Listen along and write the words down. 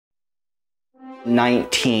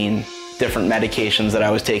19 different medications that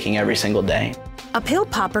I was taking every single day. A pill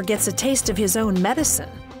popper gets a taste of his own medicine.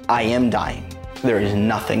 I am dying. There is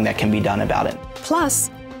nothing that can be done about it.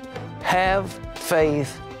 Plus, have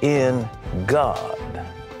faith in God.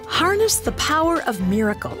 Harness the power of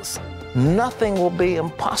miracles. Nothing will be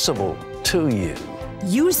impossible to you.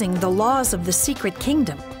 Using the laws of the secret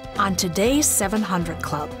kingdom on today's 700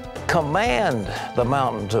 Club. Command the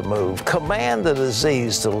mountain to move. Command the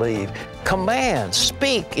disease to leave. Command,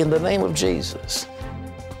 speak in the name of Jesus.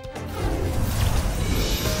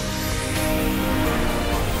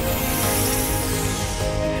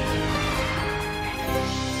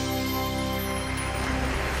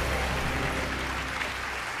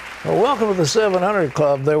 Well, welcome to the 700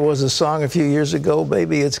 Club. There was a song a few years ago,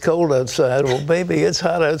 Baby, It's Cold Outside. Well, baby, it's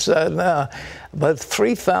hot outside now. But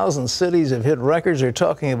 3,000 cities have hit records. They're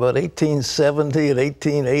talking about 1870 and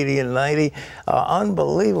 1880 and 90.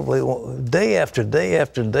 Unbelievably, day after day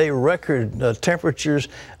after day, record temperatures,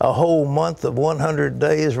 a whole month of 100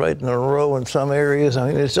 days right in a row in some areas.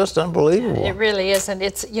 I mean, it's just unbelievable. It really is. And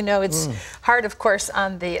it's, you know, it's hard, of course,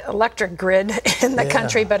 on the electric grid in the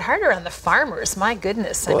country, but harder on the farmers. My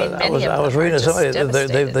goodness. I mean, many of them I was reading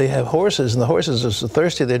somebody, they have horses, and the horses are so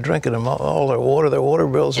thirsty, they're drinking them all their water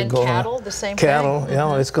bills are going up. And cattle, the same thing. Cattle, you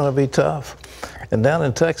know, it's going to be tough. And down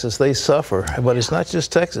in Texas, they suffer. But it's not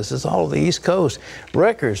just Texas, it's all the East Coast.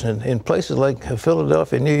 Records in places like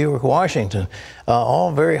Philadelphia, New York, Washington,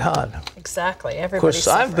 all very hot. Exactly. Everybody's of course,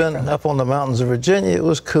 I've been up on the mountains of Virginia. It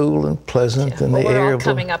was cool and pleasant, and the air. We're all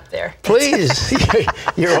coming up there. Please,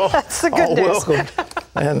 you're all, That's the good all news. welcome.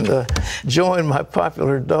 And join my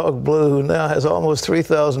popular dog Blue, who now has almost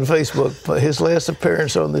 3,000 Facebook. His last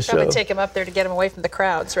appearance on the show. Probably take him up there to get him away from the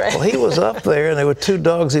crowds, right? Well, he was up there, and there were 2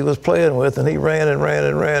 dogs he was playing with, and he ran and ran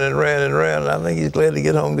and ran and ran and ran. And I think he's glad to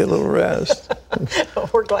get home and get a little rest.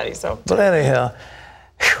 We're glad he's home. But anyhow,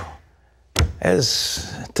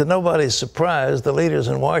 as to nobody's surprise, the leaders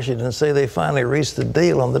in Washington say they finally reached a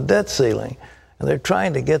deal on the debt ceiling. And they're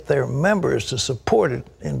trying to get their members to support it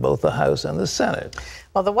in both the House and the Senate.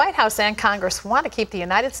 Well, the White House and Congress want to keep the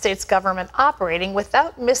United States government operating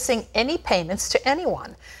without missing any payments to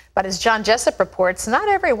anyone. But as John Jessup reports, not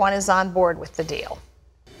everyone is on board with the deal.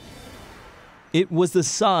 It was the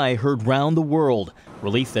sigh heard round the world,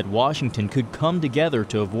 relief that Washington could come together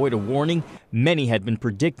to avoid a warning many had been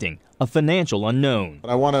predicting, a financial unknown.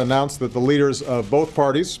 I want to announce that the leaders of both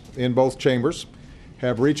parties in both chambers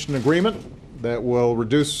have reached an agreement that will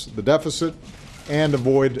reduce the deficit and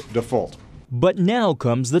avoid default. But now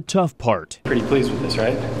comes the tough part. Pretty pleased with this,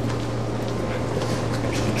 right?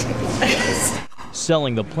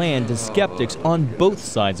 Selling the plan to skeptics on both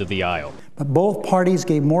sides of the aisle. But both parties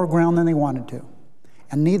gave more ground than they wanted to,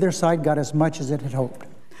 and neither side got as much as it had hoped.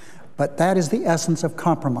 But that is the essence of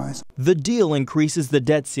compromise. The deal increases the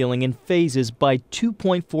debt ceiling in phases by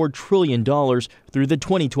 $2.4 trillion through the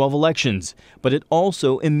 2012 elections. But it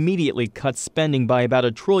also immediately cuts spending by about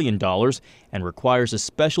 $1 trillion and requires a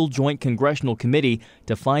special joint congressional committee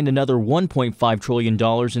to find another $1.5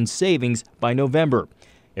 trillion in savings by November.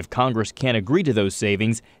 If Congress can't agree to those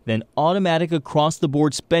savings, then automatic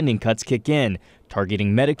across-the-board spending cuts kick in,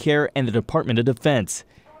 targeting Medicare and the Department of Defense.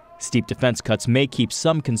 Steep defense cuts may keep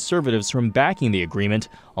some conservatives from backing the agreement,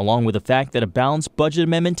 along with the fact that a balanced budget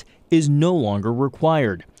amendment is no longer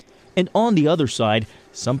required. And on the other side,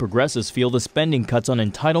 some progressives feel the spending cuts on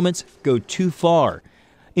entitlements go too far.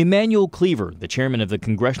 Emanuel Cleaver, the chairman of the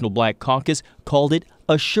Congressional Black Caucus, called it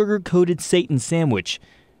a sugar-coated Satan sandwich.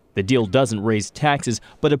 The deal doesn't raise taxes,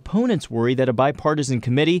 but opponents worry that a bipartisan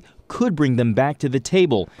committee could bring them back to the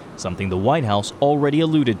table, something the White House already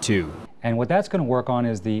alluded to. And what that's going to work on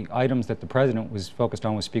is the items that the president was focused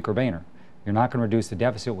on with Speaker Boehner. You're not going to reduce the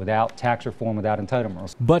deficit without tax reform, without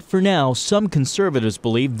entitlement. But for now, some conservatives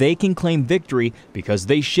believe they can claim victory because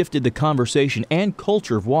they shifted the conversation and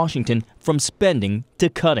culture of Washington from spending to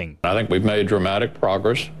cutting. I think we've made dramatic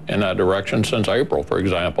progress in that direction since April, for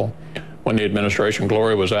example, when the administration,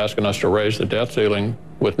 Gloria, was asking us to raise the debt ceiling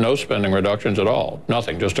with no spending reductions at all.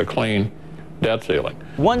 Nothing, just a clean debt ceiling.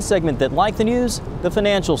 One segment that liked the news, the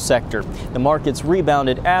financial sector. The markets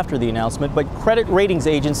rebounded after the announcement, but credit ratings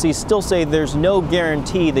agencies still say there's no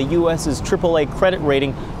guarantee the U.S.'s AAA credit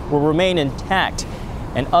rating will remain intact.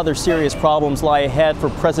 And other serious problems lie ahead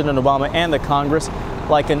for President Obama and the Congress,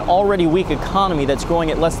 like an already weak economy that's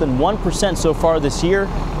growing at less than 1% so far this year,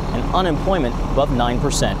 and unemployment above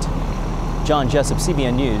 9%. John Jessup,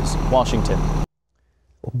 CBN News, Washington.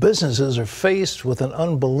 Well, businesses are faced with an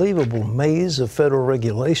unbelievable maze of federal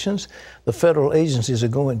regulations. The federal agencies are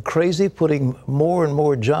going crazy, putting more and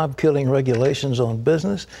more job-killing regulations on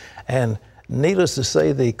business. And Needless to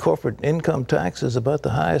say, the corporate income tax is about the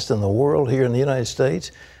highest in the world here in the United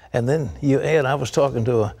States. And then you add, I was talking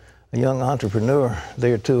to a young entrepreneur a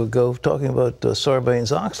day or two ago talking about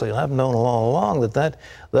Sarbanes-Oxley, and I've known all along that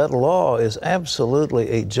law is absolutely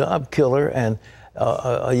a job killer, and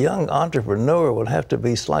a young entrepreneur would have to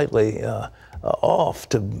be slightly off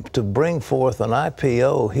to bring forth an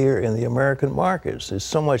IPO here in the American markets. It's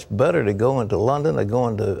so much better to go into London or go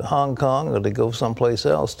into Hong Kong or to go someplace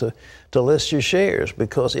else to list your shares,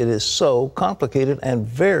 because it is so complicated and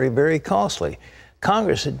very, very costly.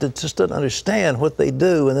 Congress just doesn't understand what they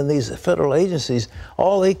do, and then these federal agencies,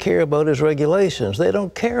 all they care about is regulations. They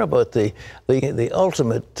don't care about the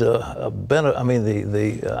ultimate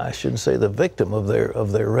I shouldn't say the victim of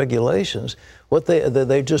their regulations. What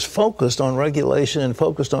they're just focused on regulation and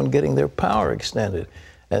focused on getting their power extended.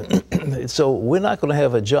 And so we're not going to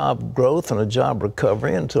have a job growth and a job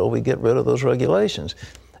recovery until we get rid of those regulations.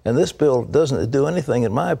 And this bill doesn't do anything,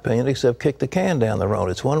 in my opinion, except kick the can down the road.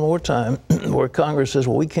 It's one more time where Congress says,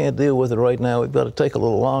 well, we can't deal with it right now. We've got to take a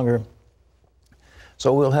little longer.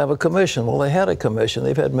 So we'll have a commission. Well, they had a commission.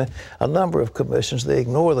 They've had a number of commissions. They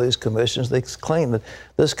ignore these commissions. They claim that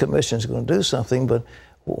this commission is going to do something, but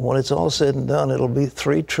when it's all said and done, it'll be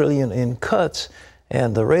 $3 trillion in cuts.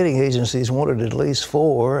 And the rating agencies wanted at least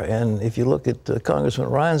 4, and if you look at Congressman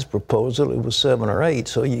Ryan's proposal, it was 7 or 8.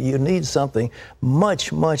 So you need something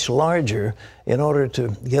much, much larger in order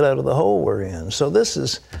to get out of the hole we're in. So this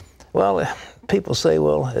is, well, people say,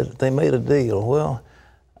 well, they made a deal. Well,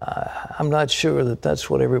 I'm not sure that that's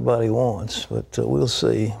what everybody wants, but we'll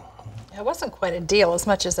see. It wasn't quite a deal as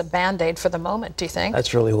much as a Band-Aid for the moment, do you think?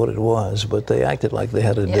 That's really what it was, but they acted like they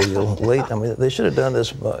had a deal late. I mean, they should have done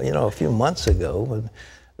this, a few months ago.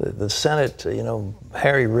 But the Senate,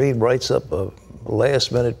 Harry Reid writes up a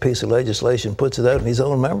last-minute piece of legislation, puts it out, and his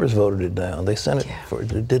own members voted it down. They sent it for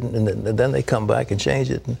it didn't, and then they come back and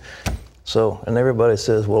change it. And everybody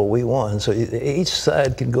says, well, we won. So each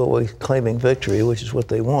side can go away claiming victory, which is what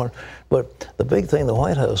they want. But the big thing the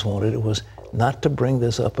White House wanted was not to bring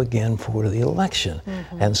this up again for the election.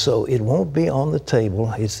 Mm-hmm. And so it won't be on the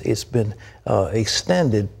table. It's been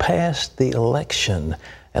extended past the election.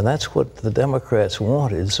 And that's what the Democrats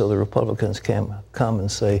wanted, so the Republicans can come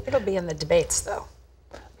and say... It'll be in the debates, though.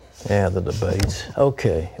 Yeah, the debates.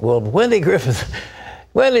 Okay. Well, Wendy Griffith.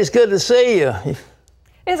 Wendy, it's good to see you.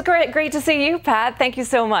 It's great to see you, Pat. Thank you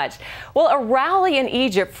so much. Well, a rally in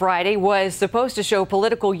Egypt Friday was supposed to show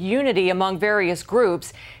political unity among various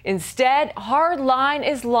groups. Instead, hardline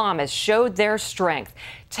Islamists showed their strength.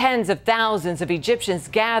 Tens of thousands of Egyptians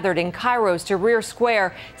gathered in Cairo's Tahrir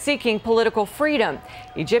Square seeking political freedom.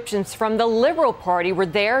 Egyptians from the Liberal Party were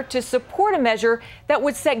there to support a measure that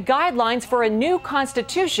would set guidelines for a new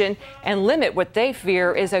constitution and limit what they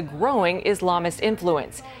fear is a growing Islamist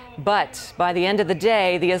influence. But by the end of the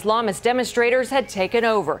day, the Islamist demonstrators had taken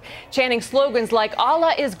over, chanting slogans like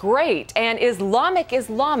Allah is great and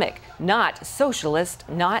Islamic, not socialist,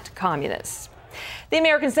 not communist. The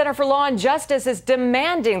American Center for Law and Justice is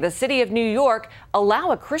demanding the city of New York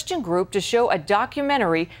allow a Christian group to show a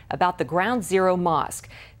documentary about the Ground Zero Mosque.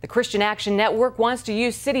 The Christian Action Network wants to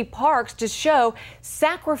use city parks to show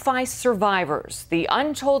Sacrifice Survivors, the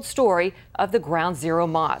untold story of the Ground Zero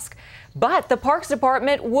Mosque. But the Parks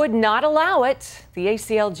Department would not allow it. The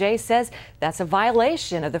ACLJ says that's a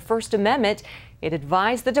violation of the First Amendment. It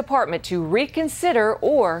advised the department to reconsider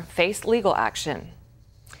or face legal action.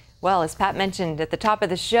 Well, as Pat mentioned at the top of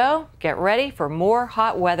the show, get ready for more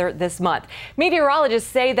hot weather this month. Meteorologists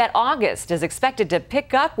say that August is expected to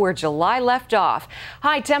pick up where July left off.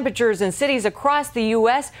 High temperatures in cities across the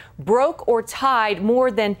U.S. broke or tied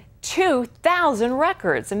more than 2,000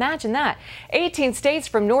 records. Imagine that. 18 states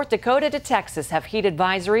from North Dakota to Texas have heat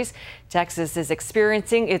advisories. Texas is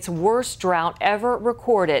experiencing its worst drought ever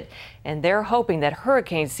recorded, and they're hoping that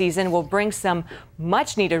hurricane season will bring some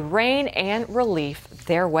much-needed rain and relief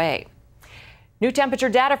their way. New temperature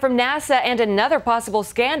data from NASA and another possible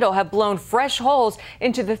scandal have blown fresh holes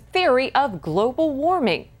into the theory of global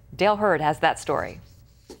warming. Dale Hurd has that story.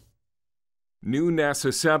 New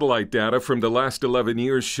NASA satellite data from the last 11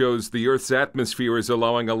 years shows the Earth's atmosphere is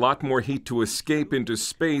allowing a lot more heat to escape into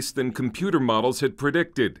space than computer models had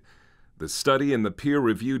predicted. The study in the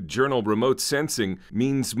peer-reviewed journal Remote Sensing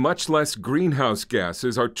means much less greenhouse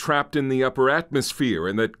gases are trapped in the upper atmosphere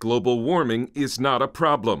and that global warming is not a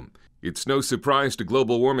problem. It's no surprise to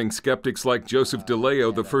global warming skeptics like Joseph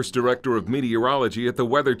DeLeo, the first director of meteorology at the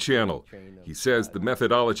Weather Channel. He says the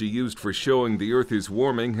methodology used for showing the Earth is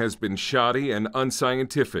warming has been shoddy and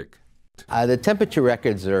unscientific. The temperature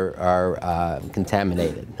records are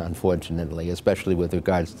contaminated, unfortunately, especially with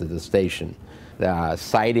regards to the station. The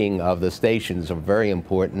siting of the stations are very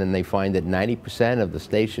important, and they find that 90% of the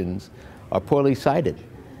stations are poorly sited,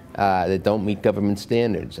 that don't meet government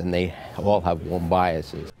standards, and they all have warm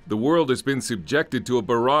biases. The world has been subjected to a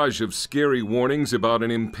barrage of scary warnings about an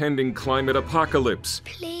impending climate apocalypse.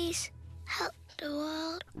 Please help the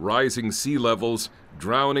world. Rising sea levels,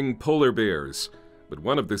 drowning polar bears. But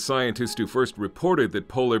one of the scientists who first reported that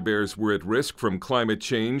polar bears were at risk from climate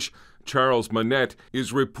change, Charles Monette,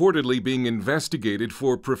 is reportedly being investigated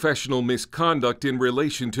for professional misconduct in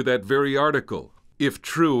relation to that very article. If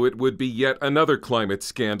true, it would be yet another climate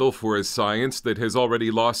scandal for a science that has already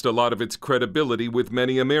lost a lot of its credibility with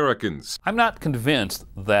many Americans. I'm not convinced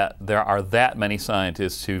that there are that many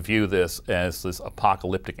scientists who view this as this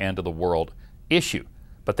apocalyptic end of the world issue,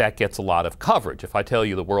 but that gets a lot of coverage. If I tell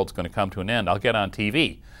you the world's going to come to an end, I'll get on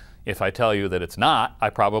TV. If I tell you that it's not, I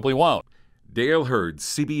probably won't. Dale Hurd,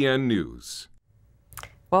 CBN News.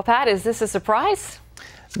 Well, Pat, is this a surprise?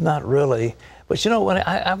 Not really. But you know, when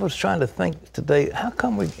I was trying to think today, how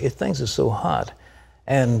come if things are so hot?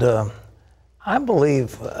 And I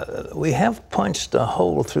believe we have punched a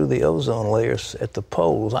hole through the ozone layers at the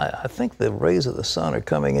poles. I think the rays of the sun are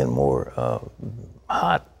coming in more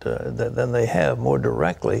hot than they have, more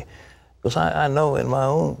directly. Because I know in my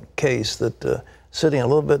own case that sitting a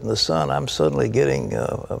little bit in the sun, I'm suddenly getting,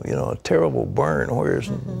 a terrible burn, whereas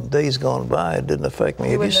days gone by, it didn't affect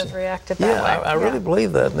me. You wouldn't have reacted that way. I really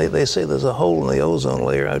believe that. And they say there's a hole in the ozone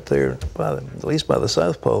layer out there, at least by the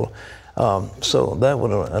South Pole. So that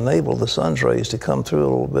would enable the sun's rays to come through a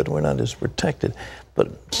little bit. We're not as protected.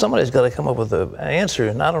 But somebody's got to come up with an answer,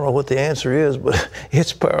 and I don't know what the answer is, but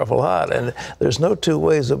it's powerful hot, and there's no two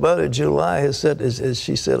ways about it. July has set, as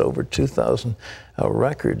she said, over 2,000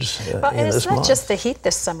 records well, and in this month. It's not just the heat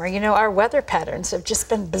this summer. You know, our weather patterns have just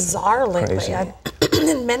been bizarre lately,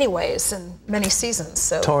 in many ways, in many seasons.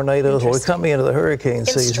 So tornadoes. Well, we're coming into the hurricane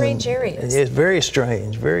season. In strange areas. It's very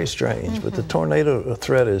strange, very strange. But the tornado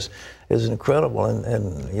threat is incredible.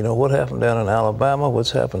 And you know what happened down in Alabama,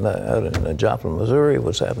 what's happened out in Joplin, Missouri,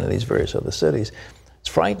 what's happened in these various other cities. It's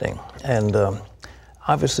frightening. And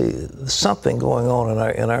obviously, there's something going on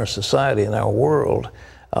in our society, in our world.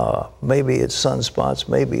 Maybe it's sunspots,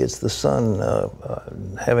 maybe it's the sun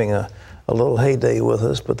having a little heyday with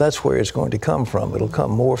us, but that's where it's going to come from. It'll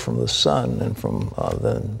come more from the sun and from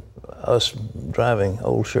than us driving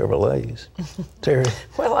old Chevrolets. Terry?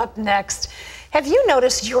 Well, up next, have you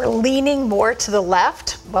noticed you're leaning more to the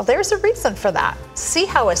left? Well, there's a reason for that. See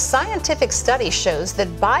how a scientific study shows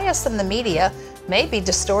that bias in the media may be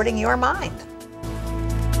distorting your mind.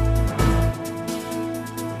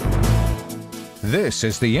 This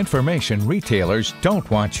is the information retailers don't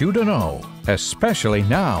want you to know, especially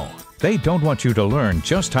now. They don't want you to learn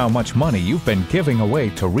just how much money you've been giving away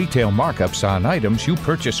to retail markups on items you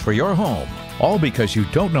purchase for your home. All because you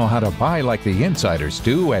don't know how to buy like the insiders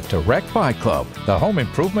do at Direct Buy Club, the home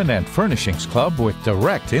improvement and furnishings club with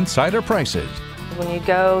direct insider prices. When you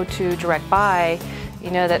go to Direct Buy, you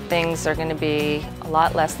know that things are going to be a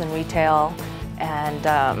lot less than retail, and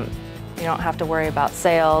you don't have to worry about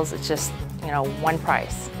sales. It's just, one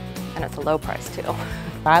price, and it's a low price too.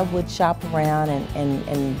 I would shop around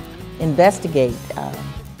and investigate,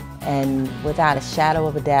 and without a shadow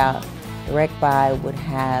of a doubt, Direct Buy would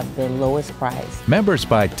have the lowest price. Members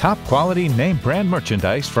buy top quality name brand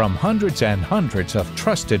merchandise from hundreds and hundreds of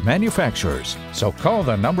trusted manufacturers. So call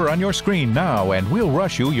the number on your screen now and we'll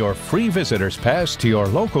rush you your free visitor's pass to your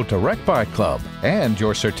local Direct Buy Club and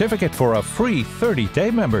your certificate for a free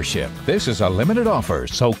 30-day membership. This is a limited offer,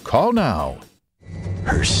 so call now.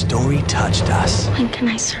 Her story touched us. When can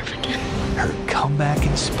I surf again? Her comeback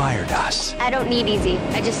inspired us. I don't need easy,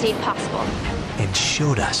 I just need possible. And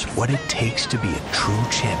showed us what it takes to be a true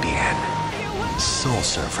champion. Soul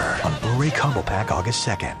Surfer on Blu-ray Combo Pack August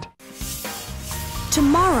 2nd.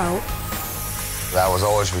 Tomorrow, I was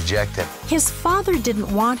always rejected. his father didn't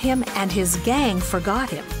want him and his gang forgot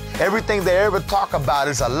him. Everything they ever talk about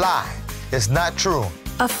is a lie. It's not true.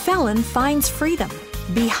 A felon finds freedom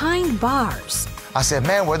behind bars. I said,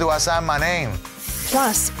 man, where do I sign my name?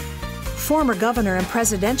 Plus, former governor and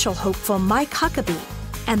presidential hopeful Mike Huckabee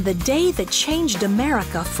and the day that changed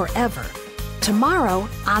America forever. Tomorrow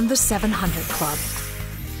on the 700 Club.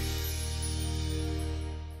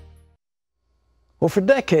 Well, for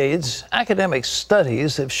decades, academic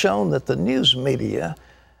studies have shown that the news media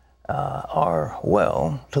are,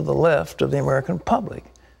 well, to the left of the American public.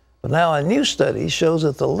 But now a new study shows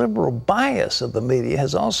that the liberal bias of the media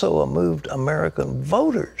has also moved American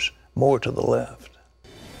voters more to the left.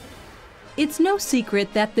 It's no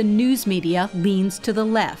secret that the news media leans to the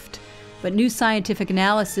left. But new scientific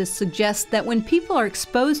analysis suggests that when people are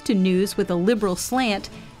exposed to news with a liberal slant,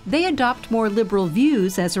 they adopt more liberal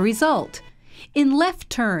views as a result. In Left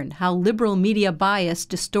Turn, How Liberal Media Bias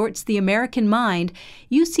Distorts the American Mind,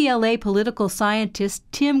 UCLA political scientist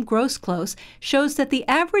Tim Grosclose shows that the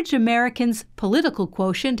average American's political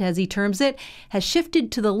quotient, as he terms it, has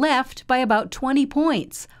shifted to the left by about 20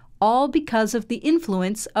 points, all because of the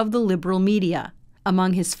influence of the liberal media.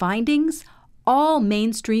 Among his findings, all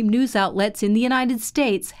mainstream news outlets in the United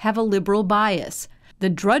States have a liberal bias. The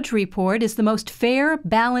Drudge Report is the most fair,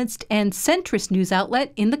 balanced, and centrist news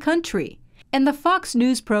outlet in the country. And the Fox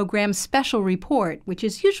News program's Special Report, which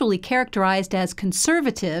is usually characterized as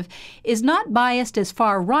conservative, is not biased as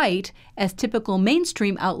far right as typical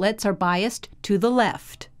mainstream outlets are biased to the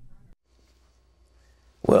left.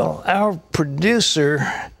 Well, our producer,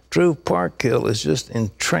 Drew Parkhill, is just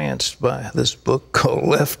entranced by this book called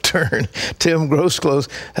Left Turn. Tim Grosclose,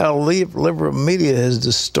 How Liberal Media Has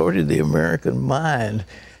Distorted the American Mind.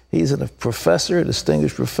 He's a professor, a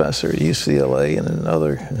distinguished professor at UCLA and in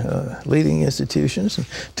other leading institutions. And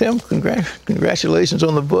Tim, congratulations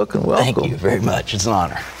on the book and welcome. Thank you very much. It's an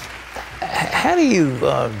honor. How do you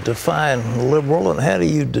define liberal, and how do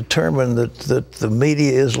you determine that the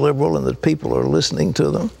media is liberal and that people are listening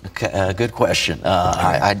to them? Okay, good question.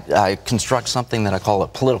 I construct something that I call a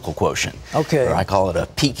political quotient. Okay. Or I call it a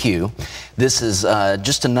PQ. This is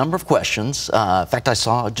just a number of questions. In fact, I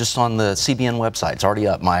saw just on the CBN website, it's already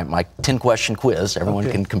up, my 10-question quiz. Everyone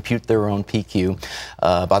can compute their own PQ.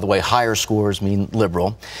 By the way, higher scores mean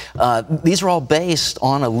liberal. These are all based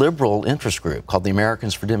on a liberal interest group called the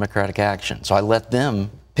Americans for Democratic Action. So I let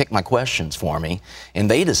them pick my questions for me, and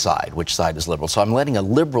they decide which side is liberal. So I'm letting a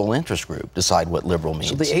liberal interest group decide what liberal means.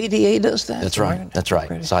 So the ADA does that? That's right. That's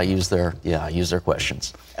right. So I use their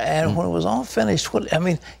questions. And when it was all finished,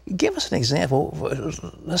 give us an example.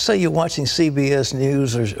 Let's say you're watching CBS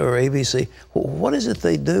News or ABC. What is it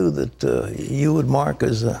they do that you would mark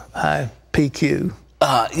as a high PQ?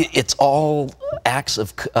 It's all acts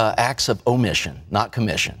of omission, not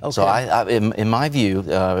commission. Okay. So in my view,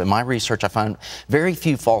 in my research, I found very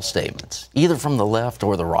few false statements, either from the left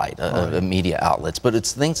or the right, media outlets. But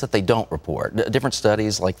it's things that they don't report. Different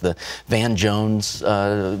studies, like the Van Jones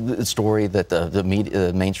story that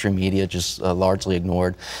the mainstream media just largely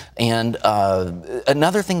ignored. And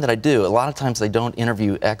another thing that I do, a lot of times they don't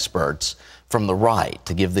interview experts from the right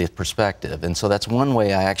to give the perspective. And so that's one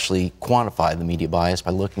way I actually quantify the media bias,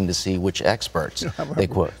 by looking to see which experts they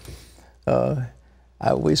quote.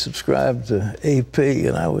 We subscribed to AP,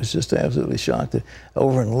 and I was just absolutely shocked that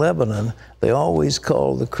over in Lebanon, they always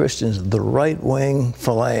call the Christians the right-wing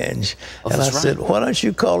phalange. And I said, why don't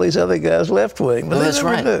you call these other guys left-wing? But that's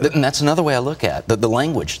right. And that's another way I look at the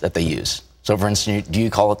language that they use. So, for instance, do you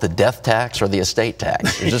call it the death tax or the estate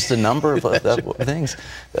tax? There's just a number of things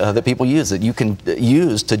that people use that you can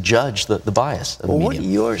use to judge the bias of the media. What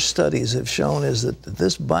your studies have shown is that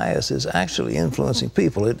this bias is actually influencing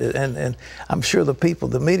people. And I'm sure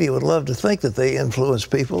the media would love to think that they influence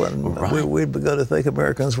people, and we'd begun to think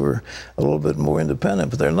Americans were a little bit more independent,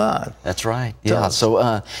 but they're not. That's right. Yeah.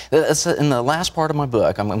 So that's in the last part of my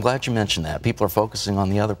book. I'm glad you mentioned that. People are focusing on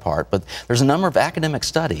the other part, but there's a number of academic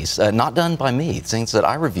studies, not done by me, things that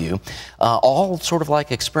I review, all sort of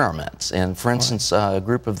like experiments. And for instance, a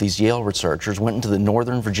group of these Yale researchers went into the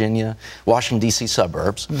Northern Virginia, Washington, D.C.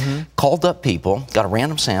 suburbs, called up people, got a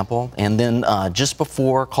random sample, and then just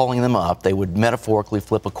before calling them up, they would metaphorically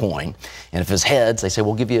flip a coin. And if it's heads, they say,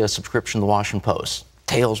 we'll give you a subscription to the Washington Post.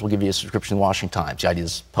 Tails will give you a subscription to the Washington Times. The idea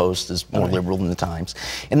is Post is more liberal than the Times.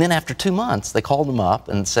 And then after 2 months, they called them up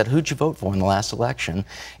and said, who'd you vote for in the last election?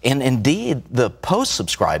 And indeed, the Post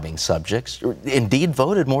subscribing subjects indeed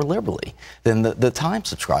voted more liberally than the Times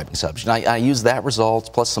subscribing subjects. And I use that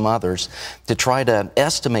result plus some others to try to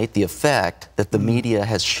estimate the effect that the media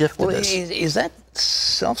has shifted us. Is that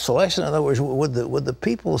self-selection? In other words, would the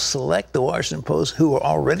people select the Washington Post who were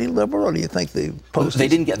already liberal, or do you think the Post? They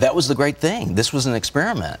didn't get. That was the great thing. This was an experiment.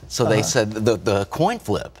 So they said the coin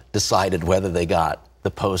flip decided whether they got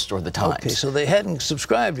the Post or the Times. Okay, so they hadn't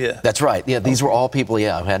subscribed yet. That's right. Yeah, these were all people.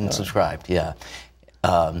 Yeah, who hadn't subscribed. Yeah.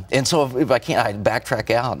 And so if I can't, I backtrack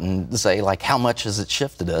out and say, like, how much has it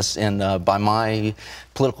shifted us? And by my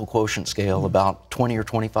political quotient scale, about 20 or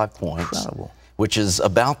 25 points. Incredible. Which is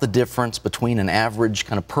about the difference between an average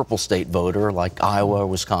kind of purple state voter like Iowa or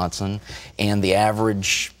Wisconsin and the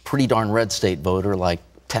average pretty darn red state voter like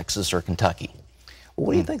Texas or Kentucky.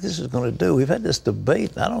 What do you think this is going to do? We've had this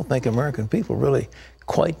debate. I don't think American people really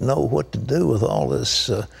quite know what to do with all this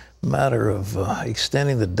matter of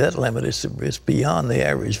extending the debt limit, it's beyond the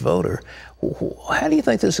average voter. How do you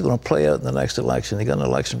think this is going to play out in the next election? You got an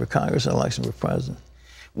election for Congress and an election for president.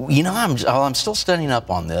 You know, I'm still studying up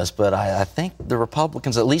on this, but I think the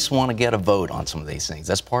Republicans at least want to get a vote on some of these things.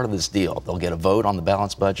 That's part of this deal. They'll get a vote on the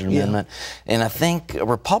balanced budget amendment. And I think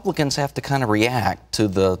Republicans have to kind of react to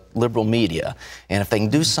the liberal media. And if they can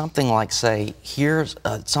do something like, say, here's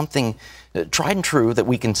something tried and true that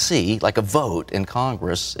we can see, like a vote in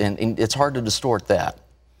Congress, and it's hard to distort that.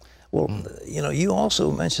 Well, you know, you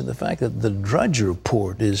also mentioned the fact that the Drudge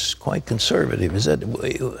Report is quite conservative. Is that,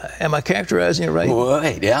 am I characterizing it right?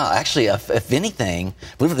 Right, yeah. Actually, if anything,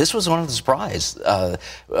 this was one of the surprises.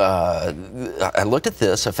 I looked at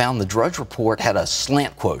this. I found the Drudge Report had a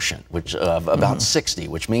slant quotient, which of about 60,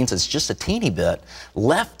 which means it's just a teeny bit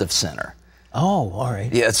left of center. Oh, all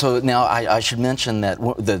right. Yeah, so now I should mention that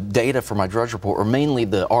the data for my Drudge Report were mainly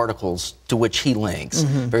the articles to which he links.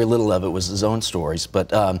 Very little of it was his own stories. But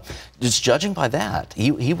just judging by that,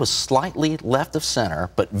 he was slightly left of center,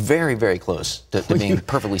 but very, very close to being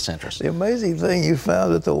perfectly centrist. The amazing thing you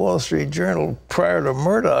found at the Wall Street Journal prior to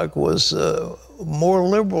Murdoch was more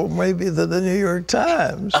liberal maybe than the New York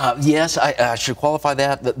Times. Yes, I should qualify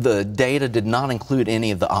that. The data did not include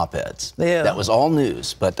any of the op-eds. Yeah. That was all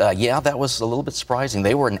news. But yeah, that was a little bit surprising.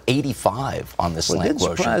 They were an 85 on this slant quotient. It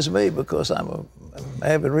didn't surprise me because I'm an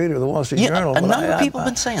avid reader of the Wall Street Journal. A number of people have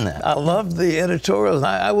been saying that. I loved the editorials.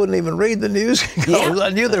 I wouldn't even read the news because I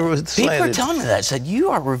knew there was slanted. People are telling me that. I said, you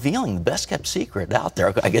are revealing the best kept secret out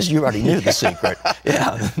there. I guess you already knew the secret.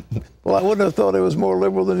 Yeah. Well, I wouldn't have thought it was more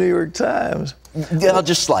liberal than the New York Times. Yeah,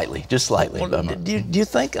 just slightly, just slightly. Well, do you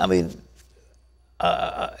think, I mean,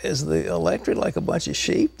 is the electorate like a bunch of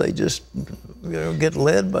sheep? They just get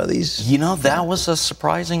led by these? You know, that was a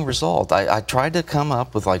surprising result. I tried to come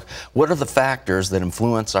up with, like, what are the factors that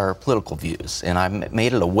influence our political views? And I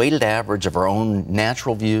made it a weighted average of our own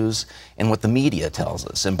natural views and what the media tells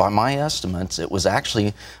us. And by my estimates, it was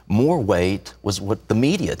actually more weight was what the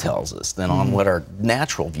media tells us than on what our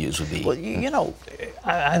natural views would be. Well, you know,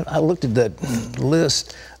 I looked at that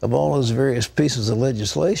list of all those various pieces of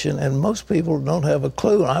legislation, and most people don't have a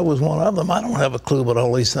clue. I was one of them. I don't have a clue about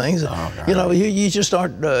all these things. You know, you just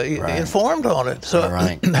aren't informed on it. So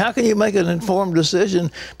how can you make an informed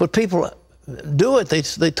decision? But people do it.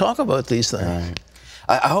 They talk about these things.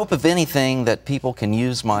 I hope, if anything, that people can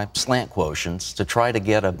use my slant quotients to try to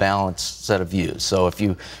get a balanced set of views. So if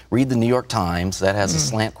you read the New York Times, that has a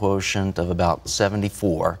slant quotient of about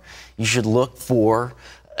 74. You should look for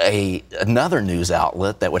another news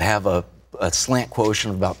outlet that would have a slant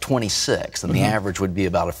quotient of about 26, and the average would be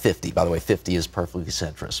about a 50. By the way, 50 is perfectly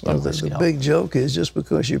centrist. Well, the big joke is just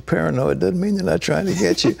because you're paranoid doesn't mean they're not trying to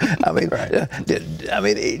get you. I mean,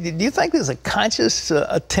 do you think there's a conscious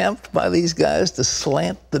attempt by these guys to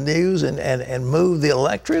slant the news and move the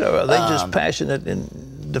electorate, or are they just passionate in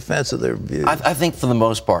defense of their views? I think for the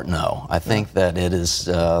most part, no. I think that it is,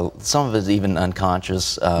 some of it is even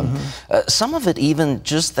unconscious. Some of it even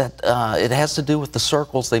just that it has to do with the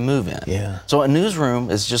circles they move in. Yeah. So a newsroom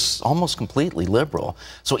is just almost completely liberal.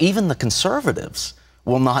 So even the conservatives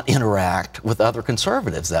will not interact with other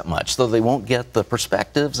conservatives that much, so they won't get the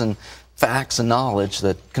perspectives and facts and knowledge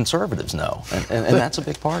that conservatives know, and that's a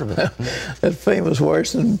big part of it. That famous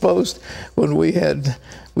Washington Post, when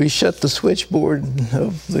we shut the switchboard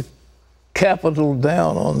of the Capitol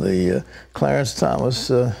down on the Clarence Thomas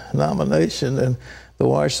nomination, and the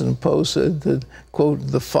Washington Post said that, quote,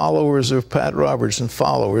 the followers of Pat Robertson,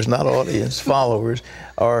 followers, not audience, followers,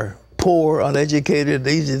 are poor, uneducated,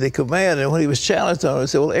 easy to command. And when he was challenged on it, he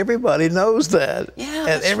said, well, everybody knows that. Yeah,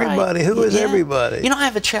 and everybody, who is everybody? You know, I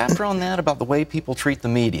have a chapter on that about the way people treat the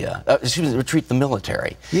media, treat the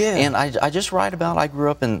military. Yeah. And I just write about, I grew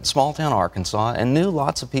up in small town Arkansas and knew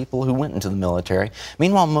lots of people who went into the military.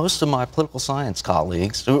 Meanwhile, most of my political science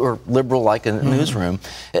colleagues, who are liberal like a newsroom,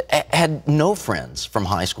 had no friends from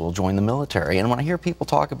high school join the military. And when I hear people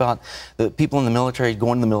talk about the people in the military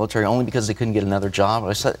going to the military only because they couldn't get another job,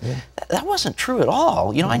 I said, that wasn't true at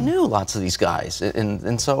all. You know, I knew lots of these guys.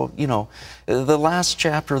 And so, you know, the last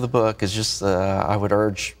chapter of the book is just, I would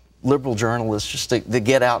urge liberal journalists just to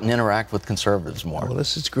get out and interact with conservatives more. Well,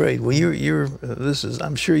 this is great. Well,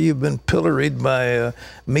 I'm sure you've been pilloried by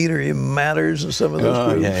Media Matters and some of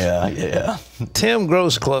those groups. Yeah. Tim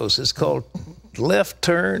Grosclose. It's called Left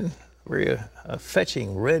Turn. We're a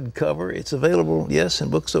fetching red cover. It's available, yes, in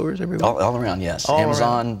bookstores everywhere. All around, yes. All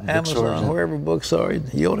Amazon, around. Amazon, wherever books are.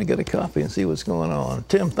 You ought to get a copy and see what's going on.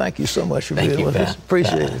 Tim, thank you so much for being with us.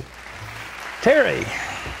 Appreciate it. Terry.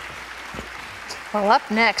 Well, up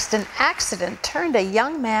next, an accident turned a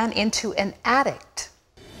young man into an addict.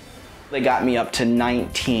 They got me up to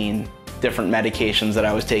 19 different medications that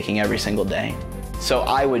I was taking every single day. So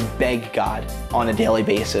I would beg God on a daily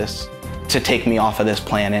basis to take me off of this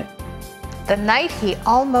planet. The night he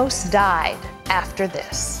almost died after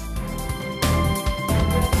this.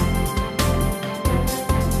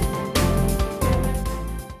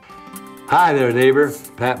 Hi there, neighbor.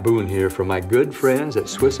 Pat Boone here from my good friends at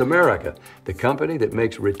Swiss America, the company that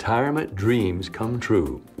makes retirement dreams come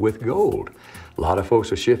true with gold. A lot of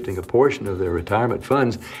folks are shifting a portion of their retirement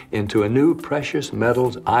funds into a new precious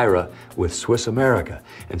metals IRA with Swiss America.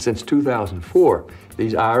 And since 2004,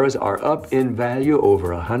 these IRAs are up in value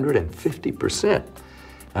over 150%.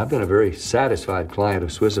 I've been a very satisfied client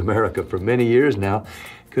of Swiss America for many years now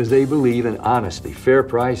because they believe in honesty, fair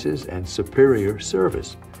prices, and superior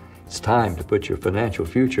service. It's time to put your financial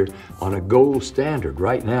future on a gold standard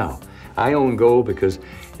right now. I own gold because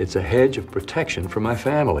it's a hedge of protection for my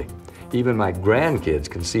family. Even my grandkids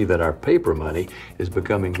can see that our paper money is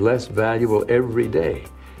becoming less valuable every day.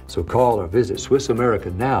 So call or visit Swiss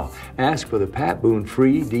America now. Ask for the Pat Boone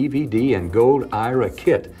free DVD and gold IRA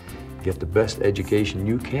kit. Get the best education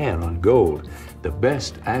you can on gold, the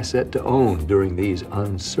best asset to own during these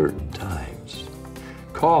uncertain times.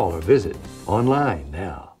 Call or visit online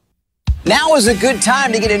now. Now is a good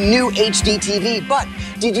time to get a new HD TV, but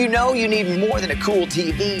did you know you need more than a cool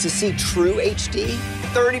TV to see true HD?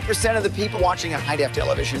 30% of the people watching a high-def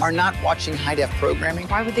television are not watching high-def programming.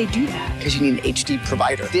 Why would they do that? Because you need an HD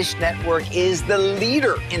provider. Dish Network is the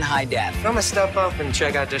leader in high-def. I'm gonna step up and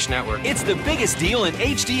check out Dish Network. It's the biggest deal in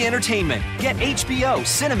HD entertainment. Get HBO,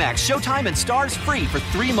 Cinemax, Showtime, and Starz free for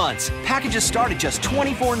 3 months. Packages start at just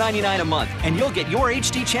 $24.99 a month, and you'll get your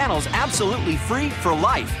HD channels absolutely free for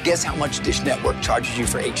life. Guess how much Dish Network charges you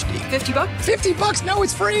for HD? 50 bucks? 50 bucks? No,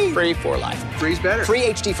 it's free. Free for life. Free's better. Free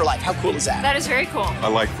HD for life. How cool is that? That is very cool. I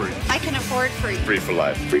like free. I can afford free. Free for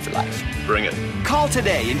life. Free for life. Bring it. Call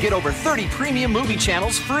today and get over 30 premium movie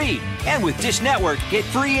channels free. And with Dish Network, get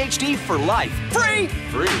free HD for life. Free!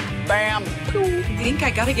 Free. Bam! I think I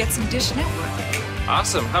gotta get some Dish Network.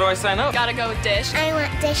 Awesome. How do I sign up? Gotta go with Dish. I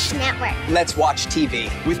want Dish Network. Let's watch TV.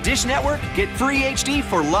 With Dish Network, get free HD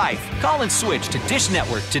for life. Call and switch to Dish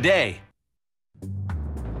Network today.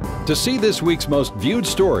 To see this week's most viewed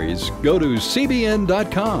stories, go to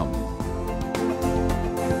CBN.com.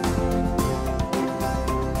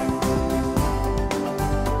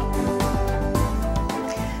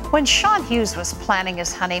 When Sean Hughes was planning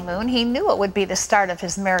his honeymoon, he knew it would be the start of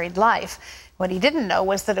his married life. What he didn't know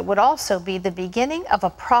was that it would also be the beginning of a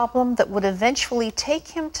problem that would eventually take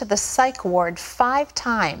him to the psych ward 5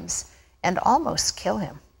 times and almost kill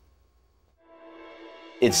him.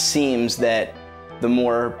 It seems that the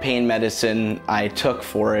more pain medicine I took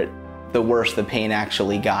for it, the worse the pain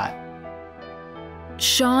actually got.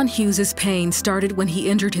 Sean Hughes' pain started when he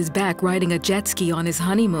injured his back riding a jet ski on his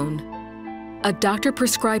honeymoon. A doctor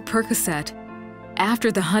prescribed Percocet.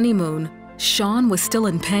 After the honeymoon, Sean was still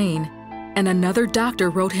in pain, and another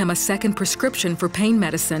doctor wrote him a second prescription for pain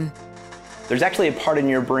medicine. There's actually a part in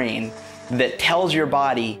your brain that tells your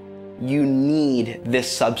body you need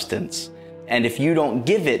this substance. And if you don't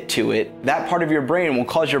give it to it, that part of your brain will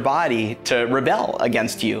cause your body to rebel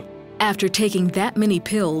against you. After taking that many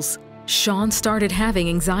pills, Sean started having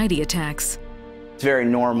anxiety attacks. It's very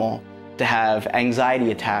normal to have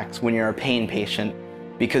anxiety attacks when you're a pain patient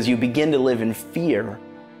because you begin to live in fear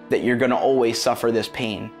that you're going to always suffer this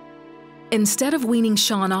pain. Instead of weaning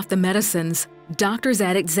Sean off the medicines, doctors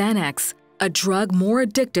added Xanax, a drug more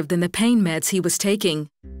addictive than the pain meds he was taking.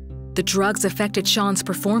 The drugs affected Sean's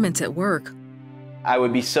performance at work. I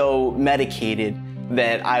would be so medicated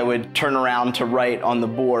that I would turn around to write on the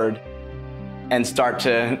board and start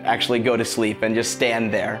to actually go to sleep and just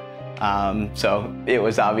stand there. So it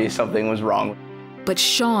was obvious something was wrong. But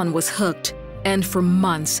Sean was hooked, and for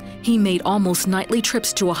months, he made almost nightly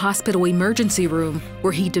trips to a hospital emergency room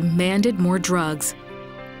where he demanded more drugs.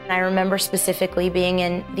 I remember specifically being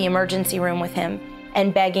in the emergency room with him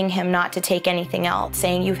and begging him not to take anything else,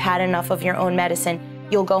 saying, "You've had enough of your own medicine.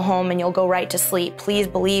 You'll go home and you'll go right to sleep. Please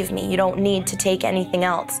believe me, you don't need to take anything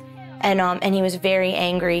else." And he was very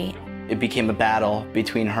angry. It became a battle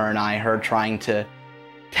between her and I, her trying to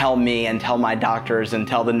tell me and tell my doctors and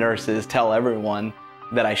tell the nurses, tell everyone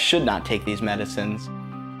that I should not take these medicines.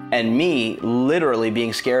 And me literally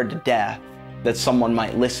being scared to death that someone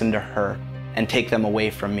might listen to her and take them away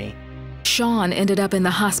from me. Sean ended up in the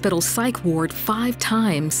hospital psych ward 5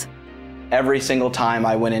 times. Every single time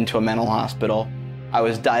I went into a mental hospital, I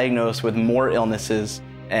was diagnosed with more illnesses,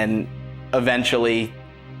 and eventually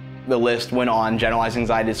the list went on: generalized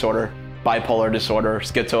anxiety disorder, bipolar disorder,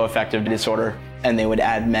 schizoaffective disorder, and they would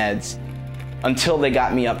add meds. until they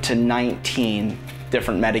got me up to 19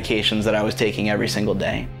 different medications that I was taking every single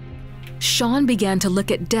day. Sean began to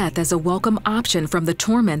look at death as a welcome option from the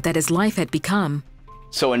torment that his life had become.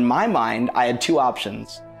 So in my mind, I had two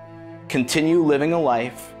options. Continue living a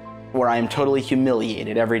life where I am totally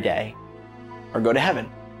humiliated every day, or go to heaven.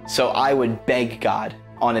 So I would beg God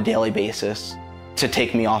on a daily basis to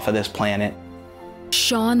take me off of this planet.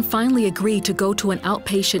 Sean finally agreed to go to an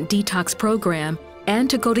outpatient detox program and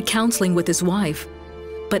to go to counseling with his wife.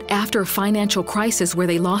 But after a financial crisis where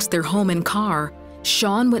they lost their home and car,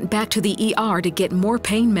 Sean went back to the ER to get more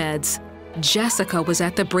pain meds. Jessica was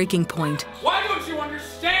at the breaking point. Why don't you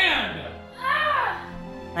understand?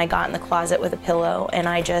 I got in the closet with a pillow and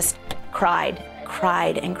I just cried,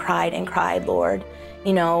 Lord.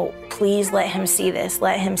 You know, please let him see this.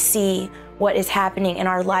 Let him see what is happening in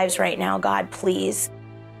our lives right now, God, please.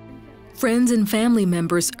 Friends and family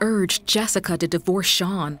members urged Jessica to divorce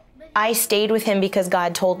Sean. I stayed with him because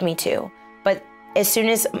God told me to, but as soon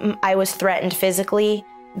as I was threatened physically,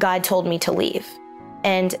 God told me to leave.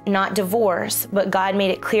 And not divorce, but God made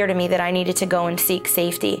it clear to me that I needed to go and seek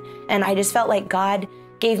safety. And I just felt like God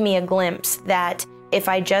gave me a glimpse that if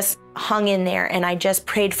I just hung in there and I just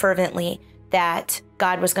prayed fervently, that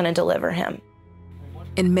God was going to deliver him.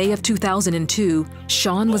 In May of 2002,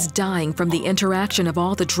 Sean was dying from the interaction of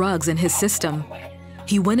all the drugs in his system.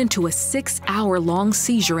 He went into a 6-hour-long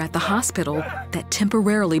seizure at the hospital that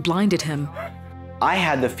temporarily blinded him. I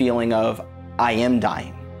had the feeling of, I am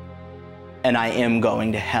dying, and I am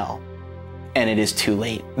going to hell, and it is too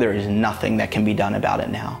late. There is nothing that can be done about it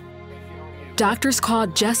now. Doctors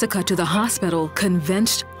called Jessica to the hospital,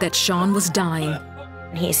 convinced that Sean was dying.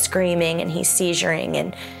 He's screaming and he's seizuring,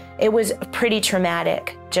 and it was pretty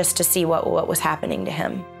traumatic just to see what was happening to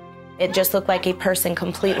him. It just looked like a person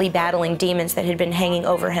completely battling demons that had been hanging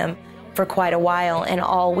over him for quite a while, and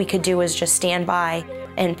all we could do was just stand by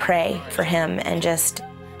and pray for him and just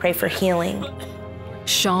pray for healing.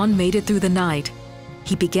 Sean made it through the night.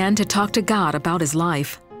 He began to talk to God about his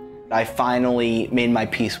life. I finally made my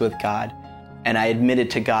peace with God, and I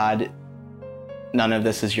admitted to God, none of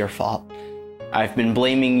this is your fault. I've been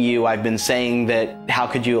blaming you. I've been saying that, how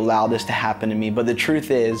could you allow this to happen to me? But the truth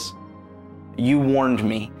is, you warned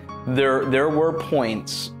me. There were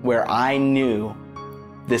points where I knew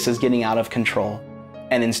this is getting out of control.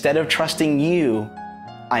 And instead of trusting you,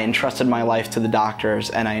 I entrusted my life to the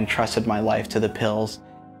doctors, and I entrusted my life to the pills,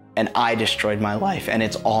 and I destroyed my life, and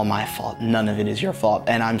it's all my fault. None of it is your fault,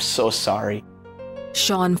 and I'm so sorry.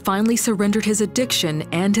 Sean finally surrendered his addiction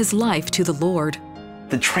and his life to the Lord.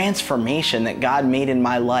 The transformation that God made in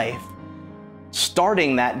my life,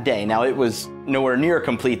 starting that day, now it was nowhere near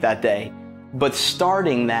complete that day, but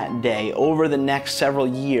starting that day over the next several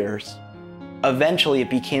years, eventually it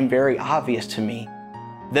became very obvious to me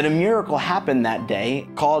that a miracle happened that day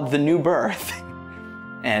called the new birth.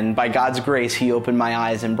 And by God's grace, He opened my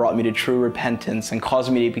eyes and brought me to true repentance and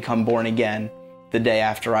caused me to become born again the day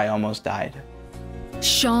after I almost died.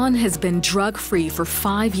 Sean has been drug-free for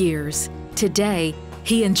 5 years. Today,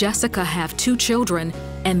 he and Jessica have 2 children,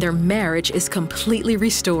 and their marriage is completely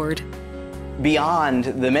restored. Beyond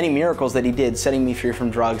the many miracles that He did, setting me free from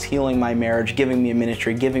drugs, healing my marriage, giving me a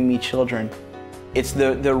ministry, giving me children, it's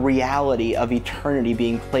the reality of eternity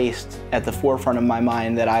being placed at the forefront of my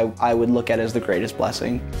mind that I would look at as the greatest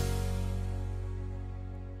blessing.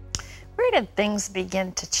 Where did things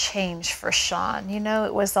begin to change for Sean? You know,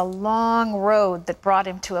 it was a long road that brought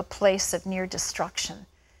him to a place of near destruction.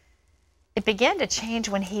 It began to change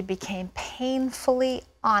when he became painfully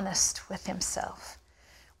honest with himself,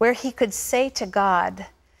 where he could say to God,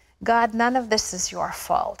 God, none of this is your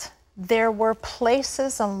fault. There were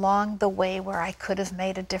places along the way where I could have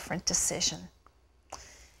made a different decision.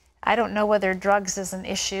 I don't know whether drugs is an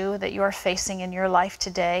issue that you're facing in your life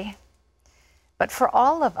today, but for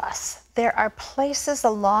all of us, there are places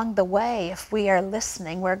along the way, if we are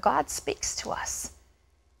listening, where God speaks to us.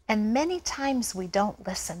 And many times we don't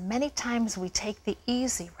listen. Many times we take the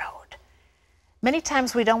easy road. Many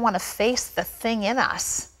times we don't want to face the thing in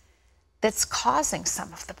us that's causing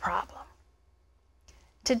some of the problem.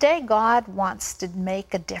 Today, God wants to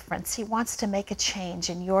make a difference. He wants to make a change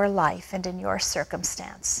in your life and in your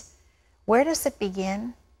circumstance. Where does it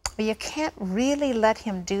begin? Well, you can't really let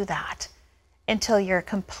Him do that until you're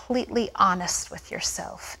completely honest with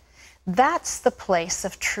yourself. That's the place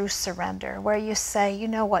of true surrender, where you say, you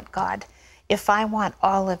know what, God, if I want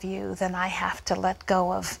all of you, then I have to let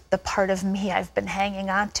go of the part of me I've been hanging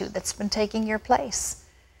on to that's been taking your place,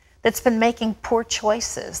 that's been making poor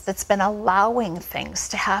choices, that's been allowing things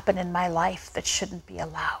to happen in my life that shouldn't be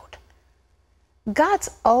allowed. God's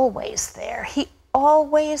always there. He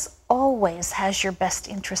always always has your best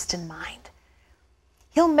interest in mind.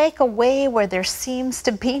 He'll make a way where there seems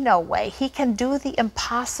to be no way. He can do the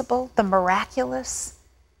impossible, the miraculous.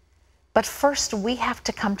 But first, we have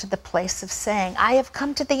to come to the place of saying, I have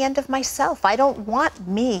come to the end of myself. I don't want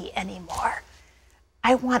me anymore.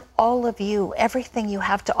 I want all of you, everything you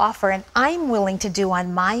have to offer, and I'm willing to do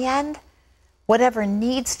on my end whatever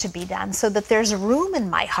needs to be done so that there's room in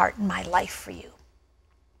my heart and my life for you.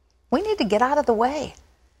 We need to get out of the way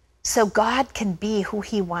so God can be who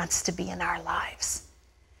He wants to be in our lives.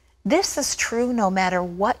 This is true no matter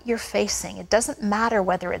what you're facing. It doesn't matter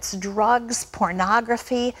whether it's drugs,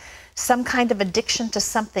 pornography, some kind of addiction to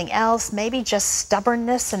something else, maybe just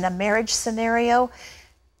stubbornness in a marriage scenario.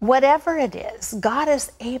 Whatever it is, God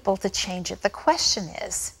is able to change it. The question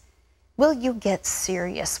is, will you get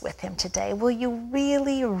serious with Him today? Will you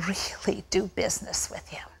really, really do business with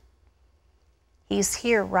Him? He's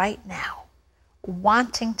here right now,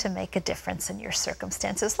 wanting to make a difference in your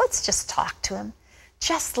circumstances. Let's just talk to Him.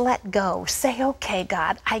 Just let go. Say, okay,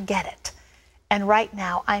 God, I get it. And right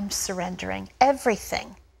now, I'm surrendering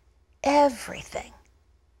everything, everything.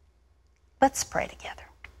 Let's pray together.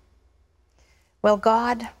 Well,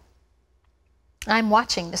 God, I'm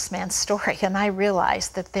watching this man's story, and I realize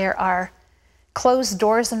that there are closed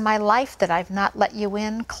doors in my life that I've not let you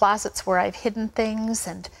in, closets where I've hidden things,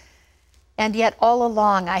 and yet all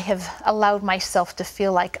along I have allowed myself to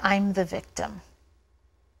feel like I'm the victim.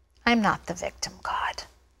 I'm not the victim, God,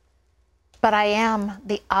 but I am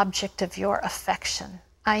the object of your affection.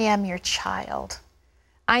 I am your child.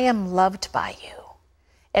 I am loved by you.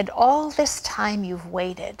 And all this time you've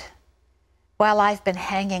waited while I've been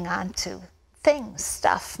hanging on to things,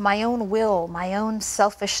 stuff, my own will, my own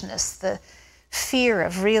selfishness, the fear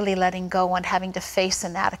of really letting go and having to face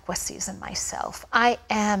inadequacies in myself. I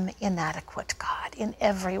am inadequate, God, in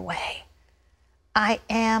every way. I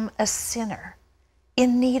am a sinner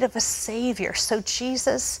in need of a Savior. So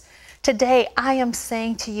Jesus, today I am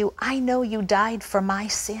saying to you, I know you died for my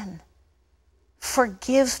sin.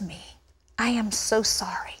 Forgive me. I am so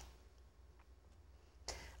sorry.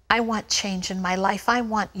 I want change in my life. I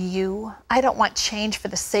want you. I don't want change for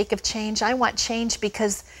the sake of change. I want change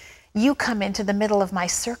because you come into the middle of my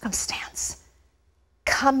circumstance.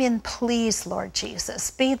 Come in, please, Lord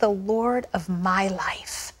Jesus. Be the Lord of my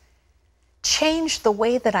life. Change the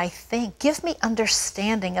way that I think. Give me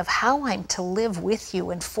understanding of how I'm to live with you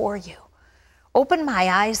and for you. Open my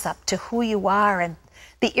eyes up to who you are and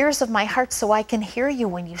the ears of my heart so I can hear you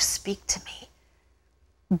when you speak to me.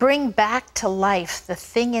 Bring back to life the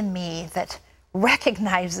thing in me that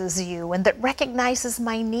recognizes you and that recognizes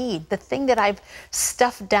my need, the thing that I've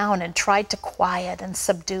stuffed down and tried to quiet and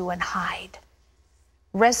subdue and hide.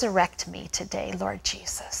 Resurrect me today, Lord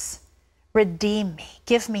Jesus. Redeem me.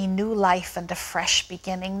 Give me new life and a fresh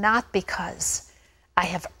beginning, not because I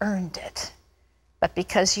have earned it, but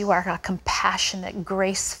because you are a compassionate,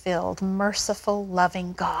 grace-filled, merciful,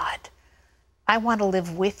 loving God. I want to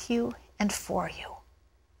live with you and for you.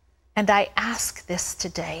 And I ask this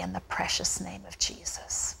today in the precious name of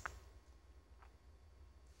Jesus.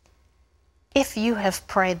 If you have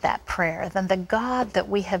prayed that prayer, then the God that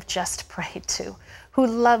we have just prayed to, who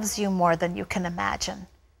loves you more than you can imagine,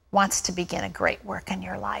 wants to begin a great work in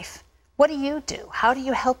your life. What do you do? How do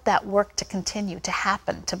you help that work to continue, to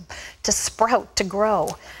happen, to sprout, to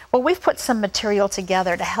grow? Well, we've put some material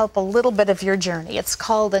together to help a little bit of your journey. It's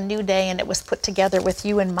called A New Day, and it was put together with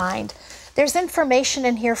you in mind. There's information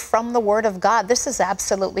in here from the Word of God. This is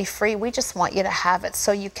absolutely free. We just want you to have it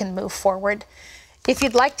so you can move forward. If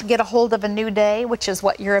you'd like to get a hold of A New Day, which is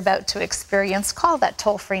what you're about to experience, call that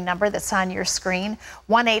toll-free number that's on your screen,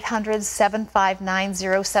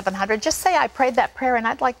 1-800-759-0700. Just say, I prayed that prayer and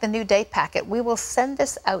I'd like the New Day packet. We will send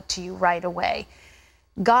this out to you right away.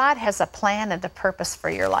 God has a plan and a purpose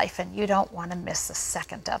for your life, and you don't want to miss a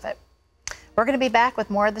second of it. We're going to be back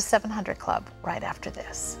with more of the 700 Club right after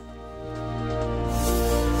this.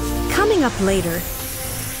 Coming up later,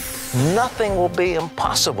 nothing will be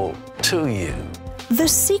impossible to you. The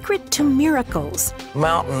secret to miracles.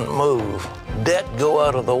 Mountain move, debt go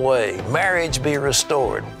out of the way, marriage be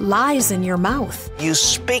restored. Lies in your mouth. You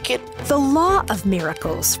speak it. The law of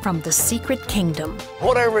miracles from the secret kingdom.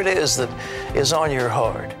 Whatever it is that is on your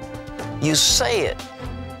heart, you say it.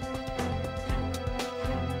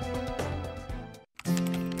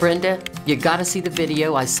 Brenda, you gotta see the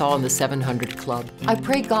video I saw in the 700 Club. I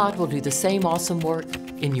pray God will do the same awesome work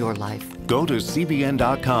in your life. Go to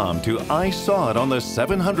CBN.com to I Saw It on the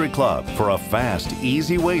 700 Club for a fast,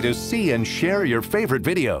 easy way to see and share your favorite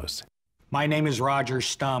videos. My name is Roger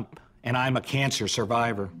Stump, and I'm a cancer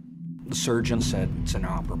survivor. The surgeon said it's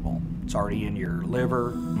inoperable. It's already in your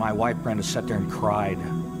liver. My wife, Brenda, sat there and cried.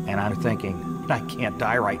 And I'm thinking, I can't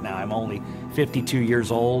die right now. I'm only 52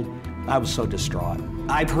 years old. I was so distraught.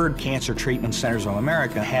 I've heard Cancer Treatment Centers of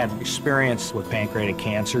America had experience with pancreatic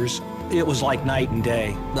cancers. It was like night and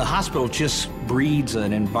day. The hospital just breeds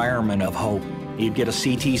an environment of hope. You'd get a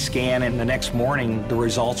CT scan, and the next morning, the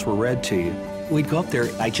results were read to you. We'd go up there,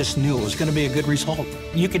 I just knew it was going to be a good result.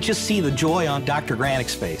 You could just see the joy on Dr.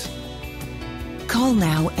 Granick's face. Call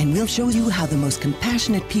now and we'll show you how the most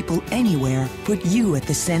compassionate people anywhere put you at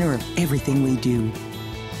the center of everything we do.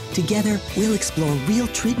 Together, we'll explore real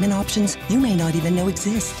treatment options you may not even know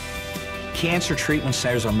exist. Cancer Treatment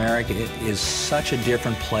Centers of America is such a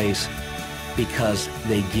different place because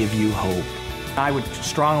they give you hope. I would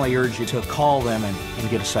strongly urge you to call them and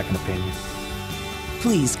get a second opinion.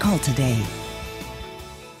 Please call today.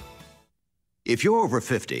 If you're over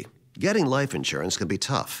 50, getting life insurance can be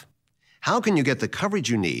tough. How can you get the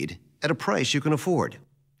coverage you need at a price you can afford?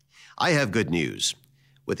 I have good news.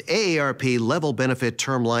 With AARP Level Benefit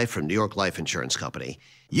Term Life from New York Life Insurance Company,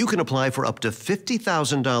 you can apply for up to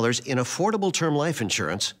 $50,000 in affordable term life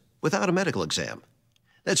insurance without a medical exam.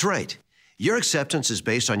 That's right. Your acceptance is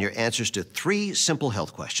based on your answers to 3 simple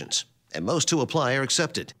health questions, and most who apply are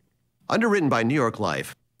accepted. Underwritten by New York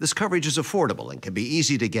Life, this coverage is affordable and can be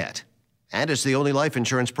easy to get. And it's the only life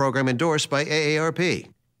insurance program endorsed by AARP.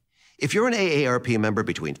 If you're an AARP member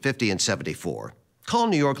between 50 and 74, call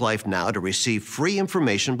New York Life now to receive free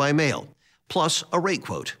information by mail, plus a rate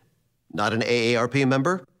quote. Not an AARP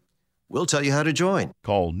member? We'll tell you how to join.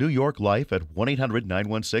 Call New York Life at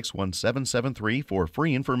 1-800-916-1773 for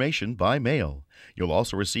free information by mail. You'll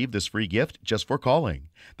also receive this free gift just for calling.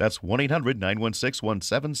 That's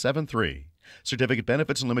 1-800-916-1773. Certificate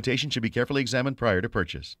benefits and limitations should be carefully examined prior to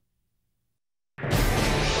purchase.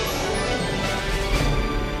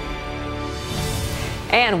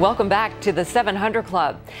 And welcome back to the 700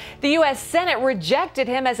 Club. The U.S. Senate rejected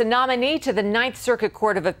him as a nominee to the Ninth Circuit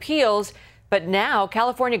Court of Appeals, but now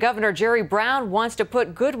California Governor Jerry Brown wants to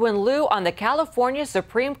put Goodwin Liu on the California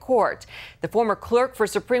Supreme Court. The former clerk for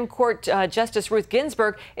Supreme Court Justice Ruth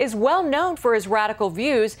Ginsburg is well known for his radical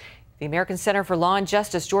views. The American Center for Law and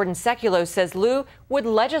Justice Jordan Sekulow says Liu would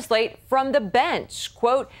legislate from the bench.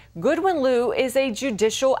 Quote, Goodwin Liu is a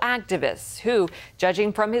judicial activist who,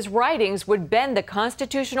 judging from his writings, would bend the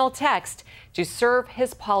constitutional text to serve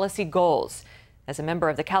his policy goals. As a member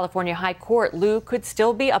of the California High Court, Liu could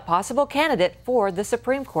still be a possible candidate for the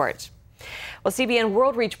Supreme Court. Well, CBN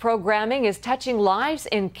World Reach programming is touching lives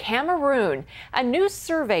in Cameroon. A new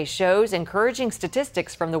survey shows encouraging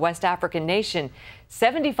statistics from the West African nation.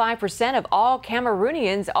 75% of all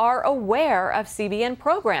Cameroonians are aware of CBN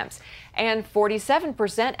programs, and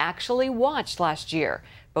 47% actually watched last year.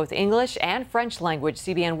 Both English and French language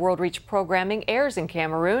CBN World Reach programming airs in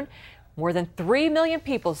Cameroon. More than 3 million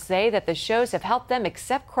people say that the shows have helped them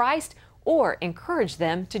accept Christ or encourage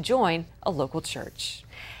them to join a local church.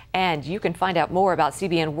 And you can find out more about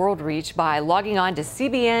CBN World Reach by logging on to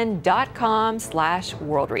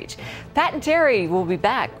cbn.com/worldreach. Pat and Terry will be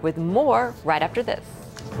back with more right after this.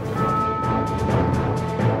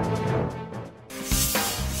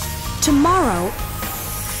 Tomorrow,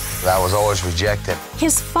 I was always rejected.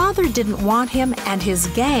 his father didn't want him and his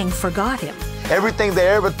gang forgot him. Everything they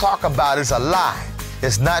ever talk about is a lie.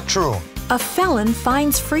 It's not true. A felon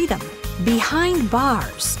finds freedom behind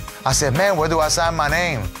bars. I said, man, where do I sign my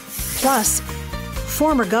name? Plus,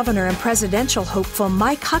 former governor and presidential hopeful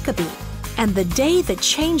Mike Huckabee and the day that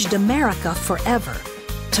changed America forever.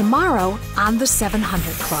 Tomorrow on the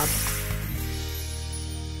 700 Club.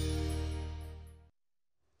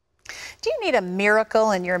 Do you need a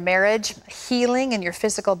miracle in your marriage, healing in your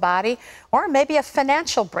physical body, or maybe a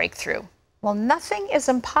financial breakthrough? Well, nothing is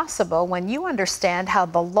impossible when you understand how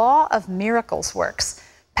the law of miracles works.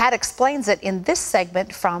 Pat explains it in this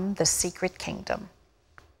segment from The Secret Kingdom.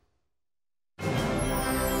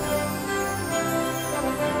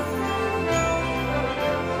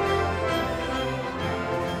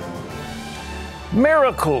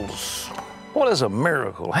 Miracles. What is a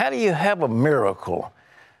miracle? How do you have a miracle?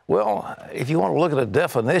 Well, if you want to look at a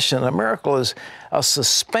definition, a miracle is a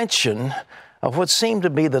suspension of what seem to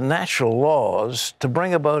be the natural laws to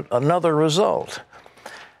bring about another result.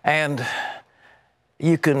 And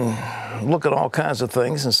you can look at all kinds of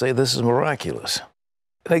things and say this is miraculous.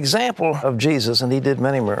 An example of Jesus, and he did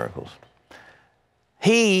many miracles.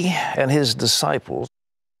 He and his disciples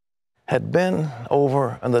had been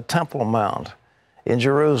over on the Temple Mount in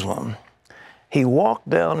Jerusalem. He walked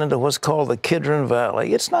down into what's called the Kidron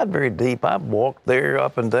Valley. It's not very deep. I've walked there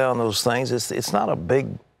up and down those things. It's not a big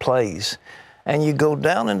place. and you go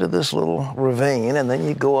down into this little ravine, and then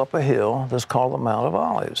you go up a hill that's called the Mount of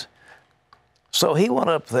Olives. So he went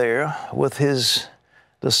up there with his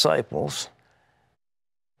disciples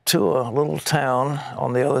to a little town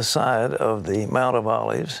on the other side of the Mount of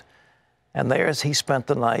Olives, and there he spent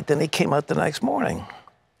the night. Then he came out the next morning.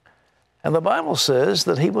 And the Bible says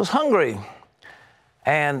that he was hungry.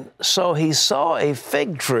 And so he saw a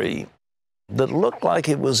fig tree that looked like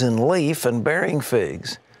it was in leaf and bearing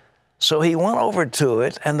figs. So he went over to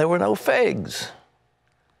it, and there were no figs,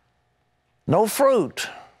 no fruit.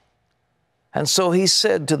 And so he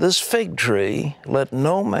said to this fig tree, "Let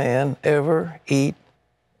no man ever eat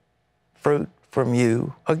fruit from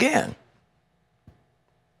you again."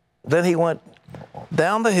 Then he went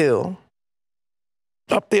down the hill,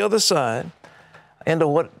 up the other side, into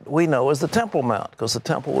what we know as the Temple Mount, because the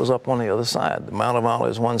temple was up on the other side. The Mount of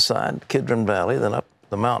Olives one side, Kidron Valley, then up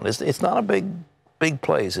the mountain. It's not a big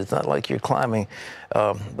place. It's not like you're climbing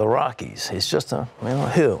the Rockies. It's just a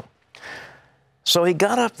hill. So he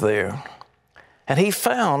got up there, and he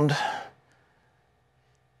found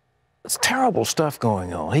it's terrible stuff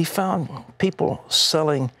going on. He found people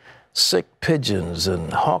selling sick pigeons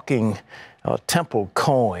and hawking temple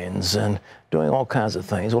coins and doing all kinds of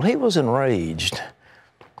things. Well, he was enraged.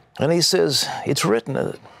 And he says, it's written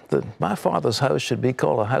that my Father's house should be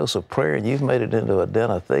called a house of prayer, and you've made it into a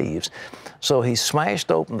den of thieves. So he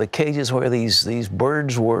smashed open the cages where these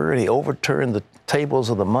birds were, and he overturned the tables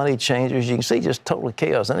of the money changers. You can see just total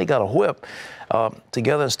chaos. Then he got a whip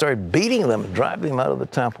together and started beating them and driving them out of the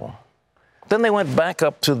temple. Then they went back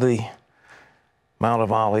up to the Mount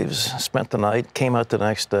of Olives, spent the night, came out the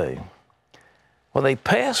next day. Well, they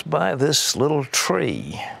passed by this little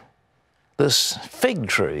tree, this fig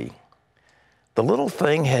tree. The little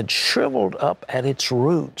thing had shriveled up at its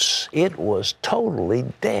roots. It was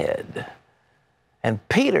totally dead. And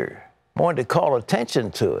Peter wanted to call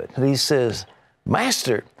attention to it. And he says,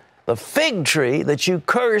 "Master, the fig tree that you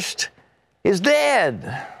cursed is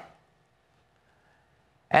dead."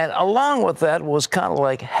 And along with that was kind of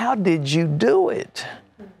like, how did you do it?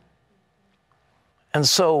 And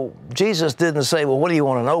so Jesus didn't say, well, what do you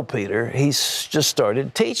want to know, Peter? He just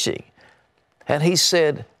started teaching. And he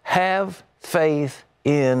said, have faith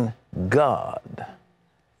in God.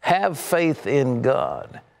 Have faith in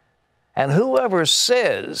God. And whoever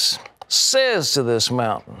says to this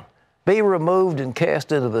mountain, be removed and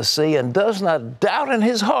cast into the sea, and does not doubt in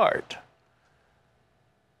his heart,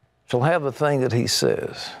 shall have the thing that he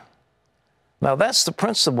says. Now that's the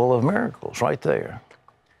principle of miracles right there.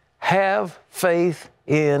 Have faith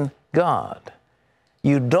in God.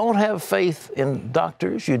 You don't have faith in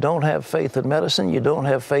doctors. You don't have faith in medicine. You don't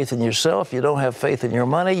have faith in yourself. You don't have faith in your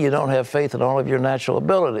money. You don't have faith in all of your natural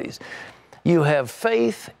abilities. You have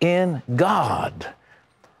faith in God,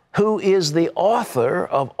 who is the author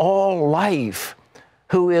of all life,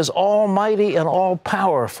 who is almighty and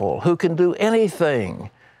all-powerful, who can do anything.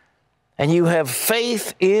 And you have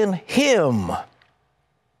faith in him.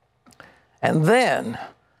 And then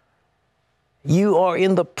you are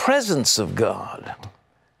in the presence of God,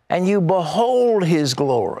 and you behold his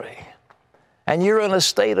glory, and you're in a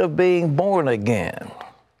state of being born again.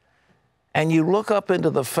 And you look up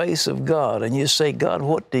into the face of God, and you say, God,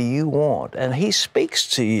 what do you want? And he speaks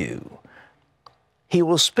to you. He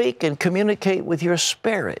will speak and communicate with your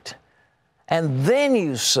spirit. And then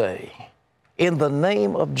you say, in the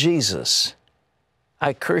name of Jesus,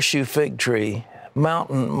 I curse you, fig tree.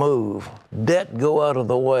 Mountain, move. Debt, go out of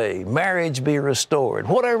the way. Marriage, be restored.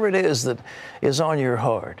 Whatever it is that is on your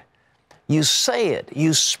heart, you say it.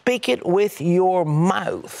 You speak it with your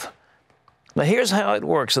mouth. Now, here's how it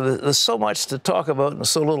works. There's so much to talk about in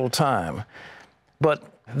so little time. But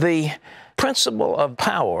the principle of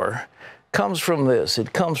power comes from this.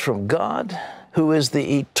 It comes from God, who is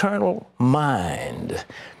the eternal mind.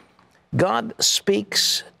 God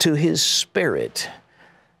speaks to his spirit.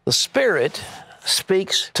 The spirit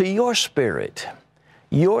speaks to your spirit.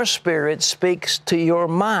 Your spirit speaks to your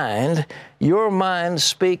mind. Your mind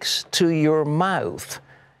speaks to your mouth.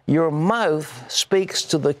 Your mouth speaks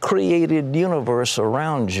to the created universe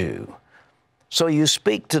around you. So you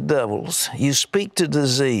speak to devils, you speak to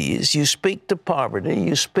disease, you speak to poverty,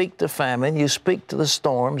 you speak to famine, you speak to the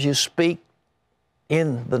storms, you speak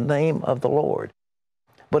in the name of the Lord.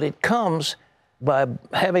 But it comes by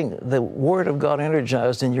having the Word of God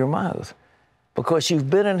energized in your mouth, because you've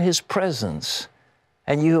been in his presence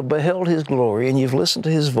and you have beheld his glory and you've listened to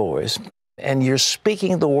his voice and you're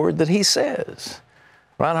speaking the word that he says.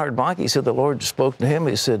 Reinhard Bonnke said the Lord spoke to him.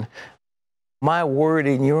 He said, my word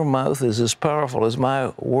in your mouth is as powerful as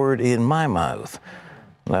my word in my mouth.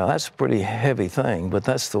 Now, that's a pretty heavy thing, but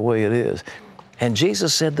that's the way it is. And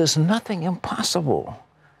Jesus said, there's nothing impossible.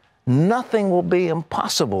 Nothing will be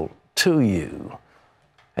impossible to you.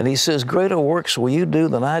 And he says, greater works will you do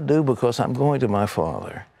than I do because I'm going to my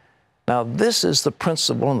Father. Now, this is the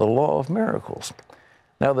principle and the law of miracles.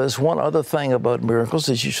 Now, there's one other thing about miracles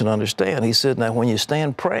that you should understand. He said, now, when you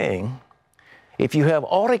stand praying, if you have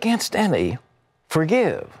aught against any,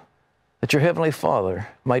 forgive, that your heavenly Father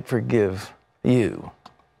might forgive you.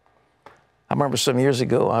 I remember some years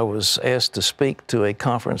ago, I was asked to speak to a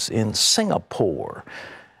conference in Singapore,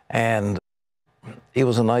 and it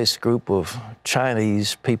was a nice group of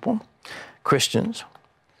Chinese people, Christians.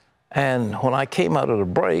 And when I came out of the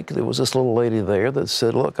break, there was this little lady there that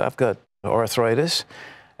said, look, I've got arthritis,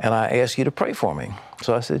 and I ask you to pray for me.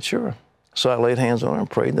 So I said, sure. So I laid hands on her and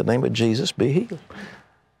prayed in the name of Jesus, be healed.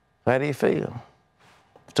 How do you feel?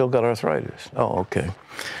 Still got arthritis. Oh, okay.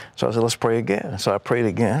 So I said, let's pray again. So I prayed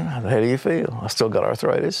again. How do you feel? I still got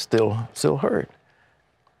arthritis, still hurt.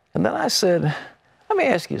 And then I said, let me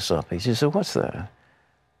ask you something. She said, what's that?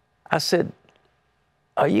 I said,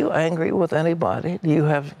 are you angry with anybody? Do you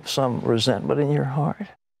have some resentment in your heart?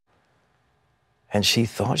 And she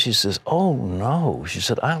thought, she says, oh no. She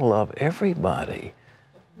said, I love everybody.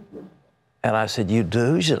 And I said, you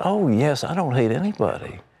do? She said, oh yes, I don't hate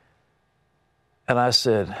anybody. And I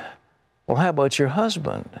said, well, how about your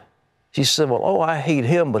husband? She said, well, oh, I hate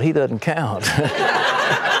him, but he doesn't count.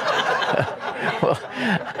 Well,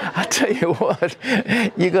 I tell you what,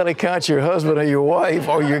 you got to count your husband or your wife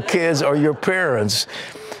or your kids or your parents.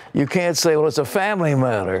 You can't say, well, it's a family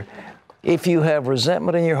matter. If you have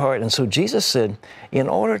resentment in your heart, and so Jesus said, in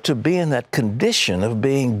order to be in that condition of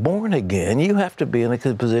being born again, you have to be in a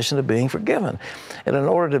position of being forgiven. And in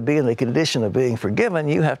order to be in the condition of being forgiven,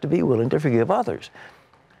 you have to be willing to forgive others,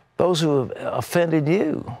 those who have offended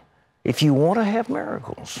you. If you want to have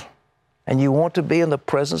miracles and you want to be in the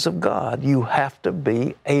presence of God, you have to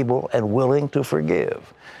be able and willing to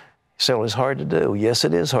forgive. So it's hard to do. Yes,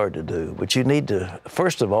 it is hard to do. But you need to,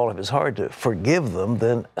 first of all, if it's hard to forgive them,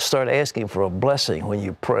 then start asking for a blessing when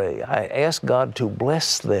you pray. I ask God to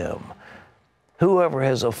bless them. Whoever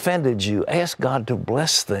has offended you, ask God to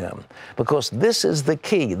bless them. Because this is the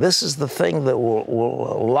key. This is the thing that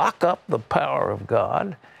will lock up the power of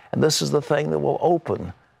God. And this is the thing that will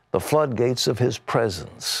open the floodgates of His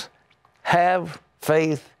presence. Have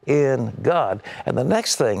faith in God. And the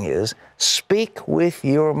next thing is, speak with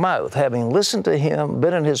your mouth. Having listened to Him,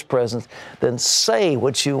 been in His presence, then say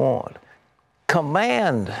what you want.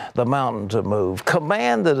 Command the mountain to move.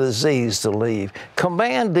 Command the disease to leave.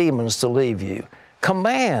 Command demons to leave you.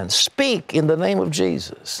 Command, speak in the name of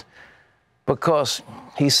Jesus. Because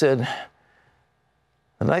He said,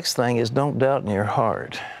 the next thing is don't doubt in your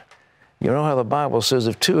heart. You know how the Bible says,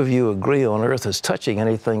 if two of you agree on earth as touching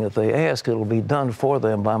anything that they ask, it'll be done for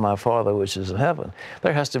them by my Father which is in heaven.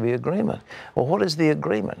 There has to be agreement. Well, what is the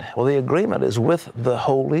agreement? Well, the agreement is with the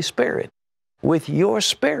Holy Spirit, with your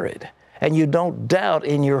spirit. And you don't doubt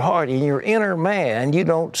in your heart, in your inner man, you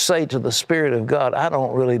don't say to the Spirit of God, I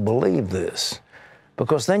don't really believe this.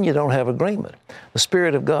 Because then you don't have agreement. The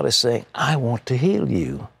Spirit of God is saying, I want to heal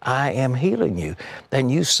you. I am healing you. And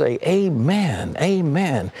you say, amen,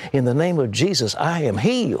 amen. In the name of Jesus, I am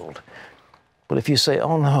healed. But if you say,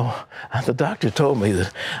 oh no, the doctor told me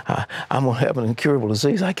that I'm going to have an incurable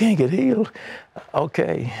disease, I can't get healed.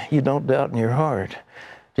 Okay, you don't doubt in your heart.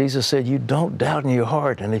 Jesus said, you don't doubt in your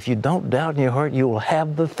heart. And if you don't doubt in your heart, you will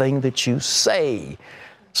have the thing that you say.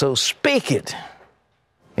 So speak it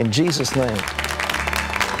in Jesus' name.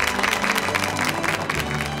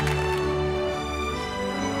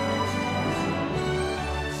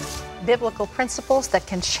 Biblical principles that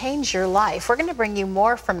can change your life. We're going to bring you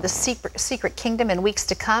more from the Secret Kingdom in weeks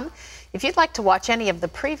to come. If you'd like to watch any of the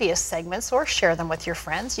previous segments or share them with your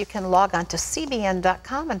friends, you can log on to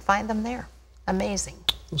cbn.com and find them there. Amazing.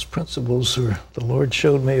 Those principles the Lord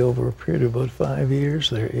showed me over a period of about 5 years.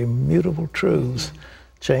 They're immutable truths.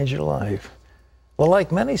 Change your life. Well,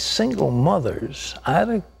 like many single mothers,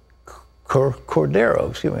 Ida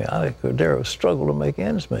Cordero struggled to make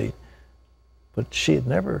ends meet, but she had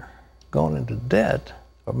never gone into debt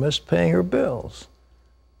or missed paying her bills.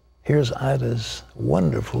 Here's Ida's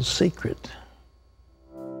wonderful secret.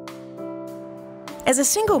 As a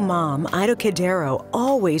single mom, Ida Cordero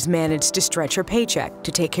always managed to stretch her paycheck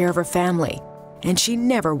to take care of her family, and she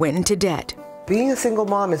never went into debt. Being a single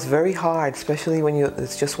mom is very hard, especially when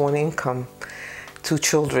it's just one income, 2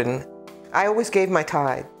 children. I always gave my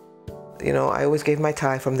tithe. You know, I always gave my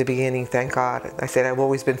tithe from the beginning, thank God. I said I've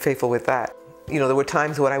always been faithful with that. You know, there were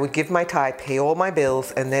times when I would give my tithe, pay all my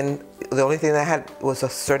bills, and then the only thing I had was a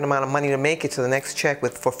certain amount of money to make it to the next check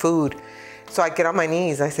for food. So I'd get on my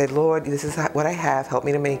knees. I said, Lord, this is what I have. Help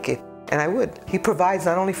me to make it. And I would. He provides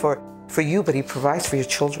not only for you, but he provides for your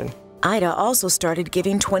children. Ida also started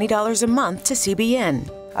giving $20 a month to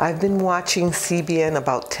CBN. I've been watching CBN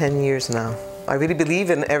about 10 years now. I really believe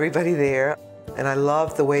in everybody there, and I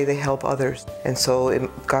love the way they help others. And so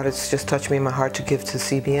God has just touched me in my heart to give to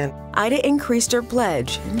CBN. Ida increased her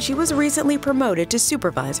pledge, and she was recently promoted to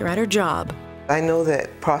supervisor at her job. I know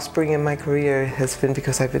that prospering in my career has been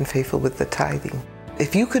because I've been faithful with the tithing.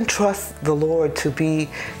 If you can trust the Lord to be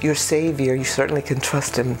your Savior, you certainly can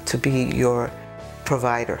trust Him to be your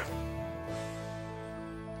provider.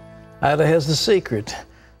 Ida has the secret.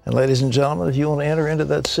 And ladies and gentlemen, if you want to enter into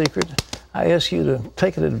that secret, I ask you to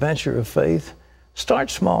take an adventure of faith. Start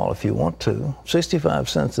small if you want to. 65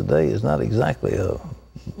 cents a day is not exactly a,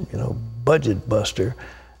 budget buster.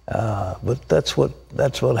 But that's what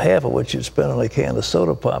half of what you'd spend on a can of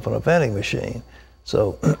soda pop and a vending machine.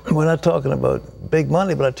 So we're not talking about big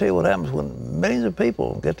money, but I tell you what happens when millions of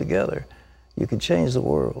people get together. You can change the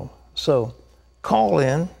world. So call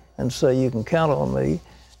in and say you can count on me.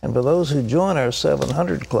 And for those who join our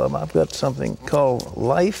 700 Club, I've got something called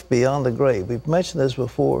Life Beyond the Grave. We've mentioned this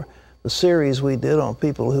before. The series we did on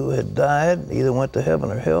people who had died, either went to heaven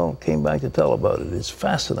or hell, came back to tell about it. It's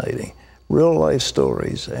fascinating. Real life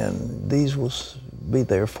stories, and these will be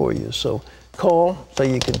there for you. So call so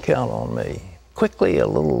you can count on me. Quickly, a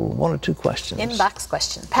little 1 or 2 questions. Inbox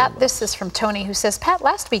question. Pat, this is from Tony, who says, Pat,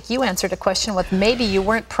 last week you answered a question with maybe you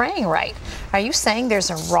weren't praying right. Are you saying there's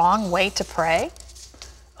a wrong way to pray?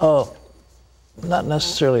 Not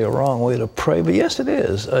necessarily a wrong way to pray, but yes, it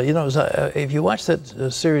is. If you watch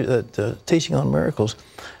that series, that Teaching on Miracles,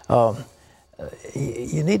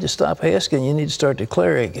 you need to stop asking. You need to start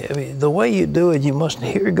declaring. I mean, the way you do it, you must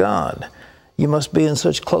hear God. You must be in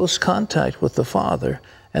such close contact with the Father,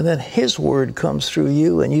 and then His Word comes through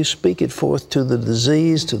you, and you speak it forth to the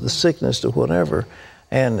disease, to the sickness, to whatever.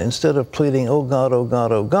 And instead of pleading, "Oh God, oh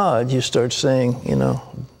God, oh God," you start saying,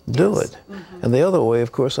 do it. Mm-hmm. And the other way,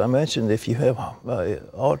 of course, I mentioned, if you have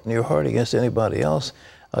aught in your heart against anybody else,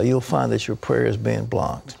 you'll find that your prayer is being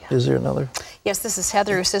blocked. Yeah. Is there another? Yes, this is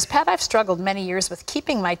Heather, who says, Pat, I've struggled many years with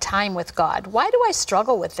keeping my time with God. Why do I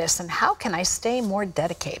struggle with this, and how can I stay more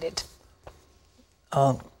dedicated?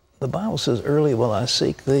 The Bible says, early will I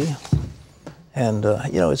seek thee. And,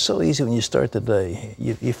 it's so easy when you start the day.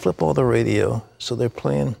 You flip all the radio, so they're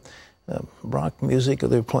playing rock music, or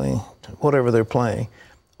they're playing whatever they're playing.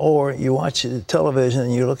 Or you watch television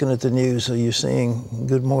and you're looking at the news, so you're seeing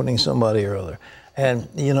Good Morning somebody or other. And,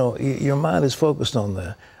 your mind is focused on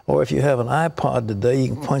that. Or if you have an iPod today, you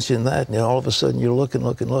can punch in that, and all of a sudden you're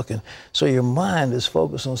looking. So your mind is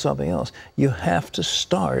focused on something else. You have to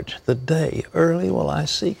start the day. Early will I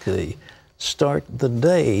seek thee. Start the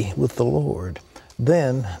day with the Lord.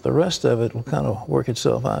 Then the rest of it will kind of work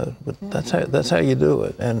itself out. But that's how you do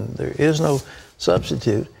it. And there is no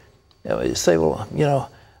substitute. You say, well,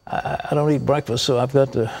 I don't eat breakfast, so I've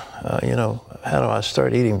got to, how do I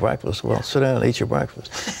start eating breakfast? Well, sit down and eat your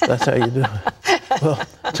breakfast. That's how you do it. Well,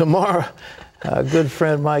 tomorrow, our good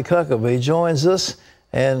friend Mike Huckabee joins us.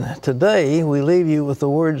 And today, we leave you with the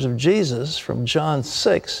words of Jesus from John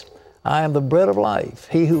 6. I am the bread of life.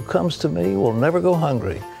 He who comes to me will never go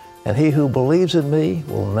hungry, and he who believes in me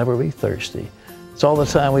will never be thirsty. It's all the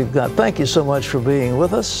time we've got. Thank you so much for being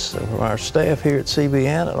with us. From our staff here at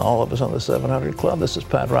CBN and all of us on the 700 Club, this is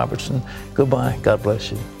Pat Robertson. Goodbye. God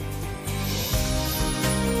bless you.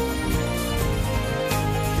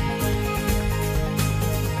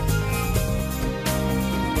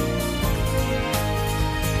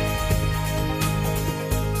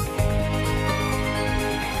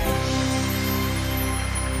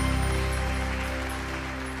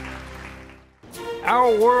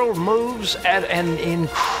 Our world moves at an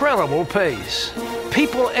incredible pace.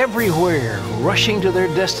 People everywhere rushing to their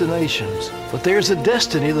destinations. But there's a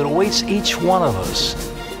destiny that awaits each one of us.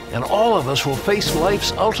 And all of us will face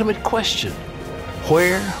life's ultimate question.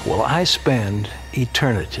 Where will I spend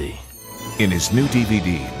eternity? In his new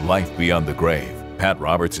DVD, Life Beyond the Grave, Pat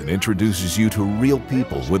Robertson introduces you to real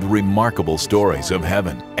people with remarkable stories of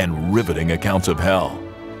heaven and riveting accounts of hell.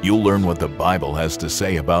 You'll learn what the Bible has to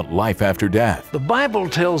say about life after death. The Bible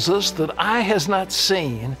tells us that eye has not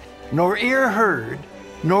seen, nor ear heard,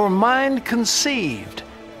 nor mind conceived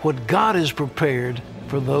what God has prepared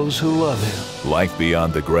for those who love Him. Life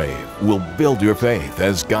Beyond the Grave will build your faith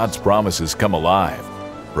as God's promises come alive,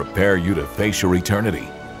 prepare you to face your eternity,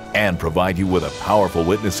 and provide you with a powerful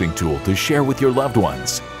witnessing tool to share with your loved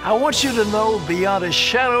ones. I want you to know beyond a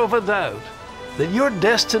shadow of a doubt that your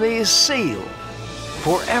destiny is sealed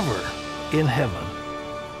forever in heaven.